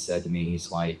Demir once said to me,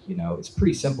 he's like, it's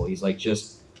pretty simple. He's like,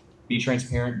 just be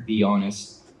transparent, be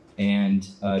honest, and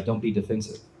don't be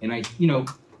defensive. And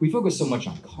we focus so much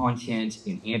on content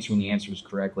and answering the answers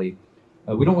correctly.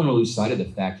 We don't want to lose sight of the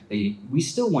fact that we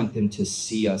still want them to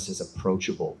see us as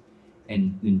approachable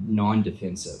and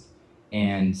non-defensive.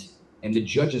 And the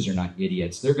judges are not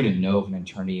idiots. They're going to know if an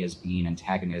attorney is being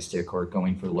antagonistic or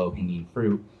going for low-hanging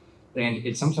fruit. And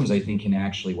it sometimes, I think, can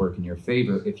actually work in your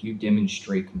favor if you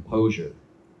demonstrate composure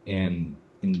in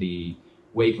the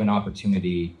wake of an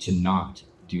opportunity to not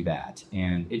do that.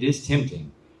 And it is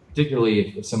tempting,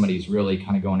 particularly if somebody's really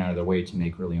kind of going out of their way to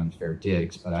make really unfair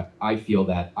digs. But I feel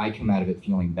that I come out of it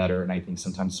feeling better, and I think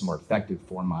sometimes it's more effective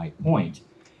for my point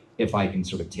if I can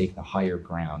sort of take the higher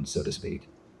ground, so to speak.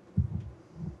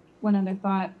 One other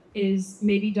thought is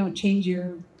maybe don't change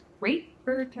your rate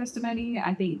for testimony.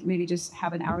 I think maybe just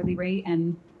have an hourly rate,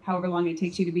 and however long it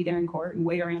takes you to be there in court and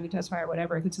wait around to testify or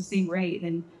whatever, if it's the same rate,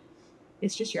 then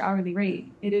it's just your hourly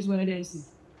rate. It is what it is.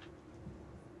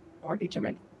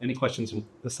 Any questions from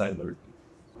the side of the room?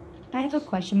 I have a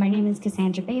question. My name is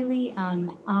Cassandra Bailey.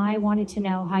 I wanted to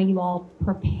know how you all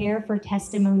prepare for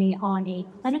testimony on a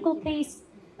clinical case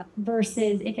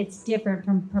versus if it's different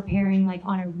from preparing like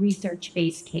on a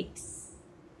research-based case.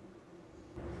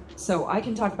 So I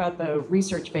can talk about the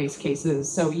research-based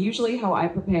cases. So usually how I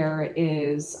prepare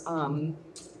is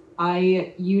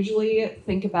I usually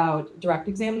think about direct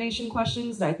examination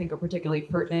questions that I think are particularly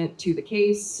pertinent to the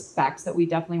case, facts that we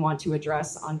definitely want to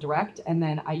address on direct, and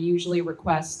then I usually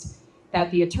request that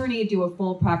the attorney do a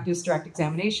full practice direct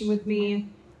examination with me,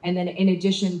 and then in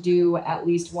addition do at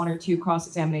least 1 or 2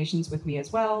 cross-examinations with me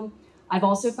as well. I've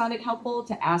also found it helpful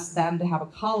to ask them to have a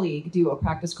colleague do a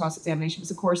practice cross-examination, because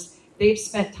of course they've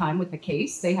spent time with the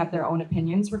case. They have their own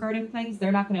opinions regarding things.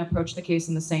 They're not going to approach the case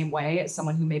in the same way as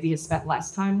someone who maybe has spent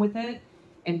less time with it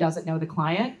and doesn't know the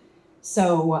client.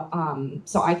 So,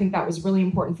 so I think that was really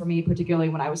important for me, particularly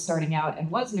when I was starting out and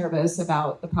was nervous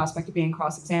about the prospect of being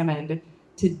cross-examined,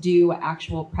 to do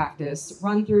actual practice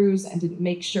run-throughs and to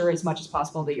make sure as much as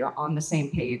possible that you're on the same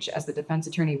page as the defense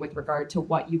attorney with regard to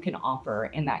what you can offer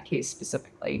in that case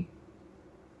specifically.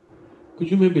 Could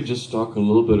you maybe just talk a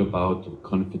little bit about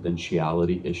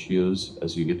confidentiality issues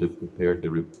as you get to prepare the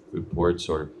reports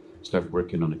or start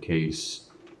working on a case,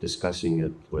 discussing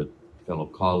it with fellow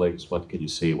colleagues? What can you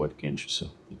say, what can't you say?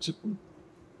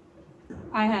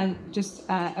 I have just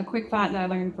a quick thought that I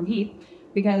learned from Heath,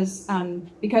 because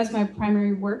my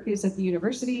primary work is at the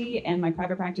university and my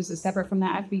private practice is separate from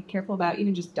that. I have to be careful about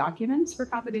even just documents, for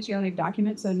confidentiality of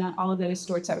documents, so not all of that is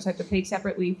stored separate. So I have to pay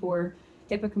separately for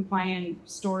HIPAA-compliant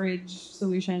storage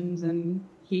solutions, and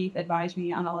Heath advised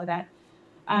me on all of that,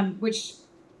 which,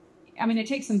 I mean, it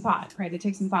takes some thought, right? It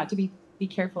takes some thought to be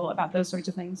careful about those sorts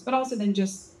of things, but also then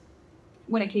just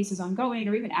when a case is ongoing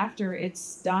or even after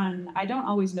it's done, I don't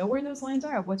always know where those lines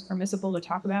are of what's permissible to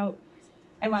talk about.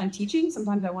 And when I'm teaching,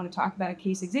 sometimes I want to talk about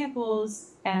case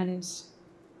examples, and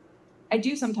I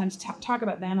do sometimes talk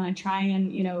about them, and I try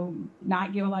and, you know,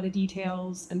 not give a lot of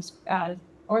details, and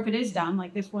or if it is done,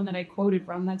 like this one that I quoted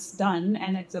from, that's done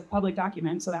and it's a public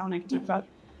document, so that one I can talk about.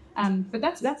 But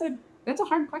that's a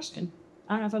hard question.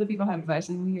 I don't know if other people have advice,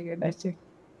 and we hear your advice too.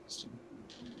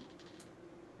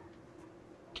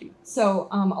 So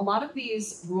a lot of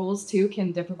these rules too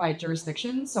can differ by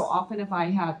jurisdiction. So often if I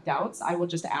have doubts, I will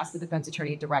just ask the defense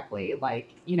attorney directly, like,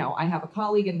 you know, I have a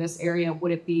colleague in this area.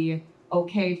 Would it be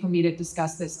okay for me to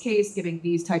discuss this case, giving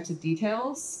these types of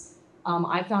details?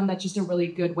 I found that just a really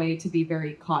good way to be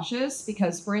very cautious,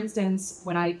 because, for instance,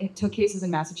 when I took cases in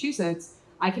Massachusetts,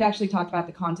 I could actually talk about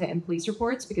the content in police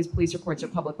reports, because police reports are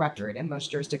public record in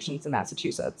most jurisdictions in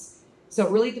Massachusetts. So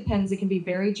it really depends. It can be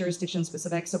very jurisdiction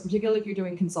specific. So particularly if you're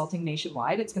doing consulting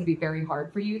nationwide, it's going to be very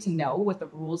hard for you to know what the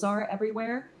rules are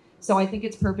everywhere. So I think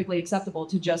it's perfectly acceptable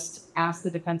to just ask the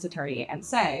defense attorney and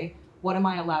say, what am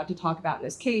I allowed to talk about in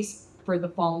this case for the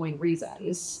following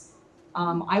reasons?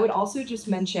 I would also just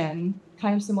mention,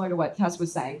 kind of similar to what Tess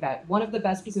was saying, that one of the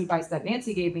best pieces of advice that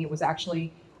Nancy gave me was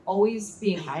actually always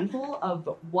being mindful of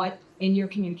what in your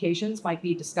communications might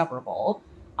be discoverable,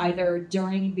 either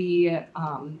during the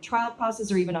trial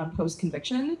process or even on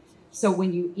post-conviction. So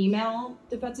when you email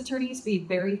defense attorneys, be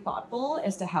very thoughtful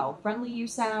as to how friendly you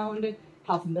sound,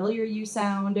 how familiar you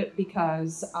sound,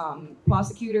 because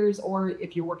prosecutors, or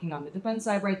if you're working on the defense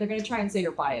side, right, they're going to try and say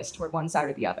you're biased toward one side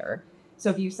or the other. So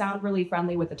if you sound really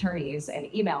friendly with attorneys and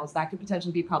emails, that could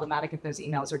potentially be problematic if those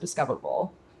emails are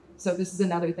discoverable. So this is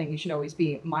another thing you should always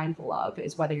be mindful of,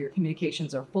 is whether your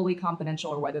communications are fully confidential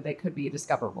or whether they could be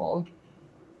discoverable.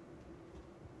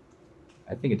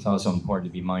 I think it's also important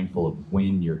to be mindful of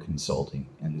when you're consulting.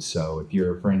 And so if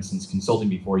you're, for instance, consulting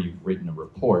before you've written a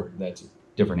report, that's a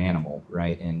different animal,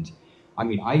 right? And I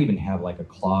mean, I even have like a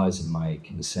clause in my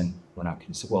consent, well, not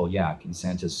consent, well, yeah,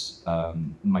 consent is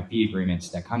my fee agreements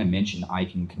that kind of mention I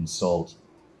can consult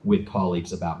with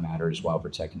colleagues about matters while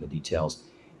protecting the details.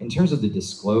 In terms of the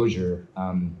disclosure,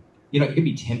 you know, it can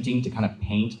be tempting to kind of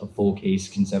paint a full case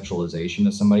conceptualization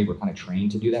of somebody. We're kind of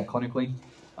trained to do that clinically.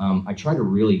 I try to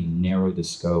really narrow the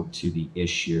scope to the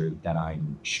issue that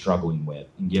I'm struggling with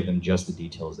and give them just the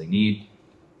details they need.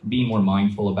 Being more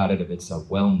mindful about it if it's a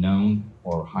well-known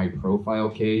or high-profile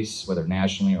case, whether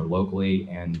nationally or locally,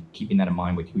 and keeping that in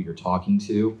mind with who you're talking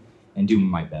to, and doing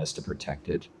my best to protect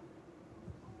it.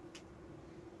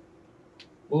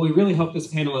 Well, we really hope this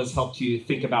panel has helped you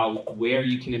think about where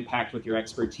you can impact with your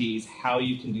expertise, how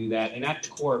you can do that, and at the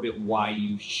core of it, why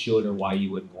you should or why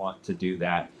you would want to do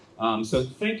that. So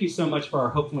thank you so much for our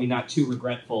hopefully not too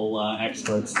regretful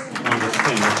experts on this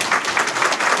panel.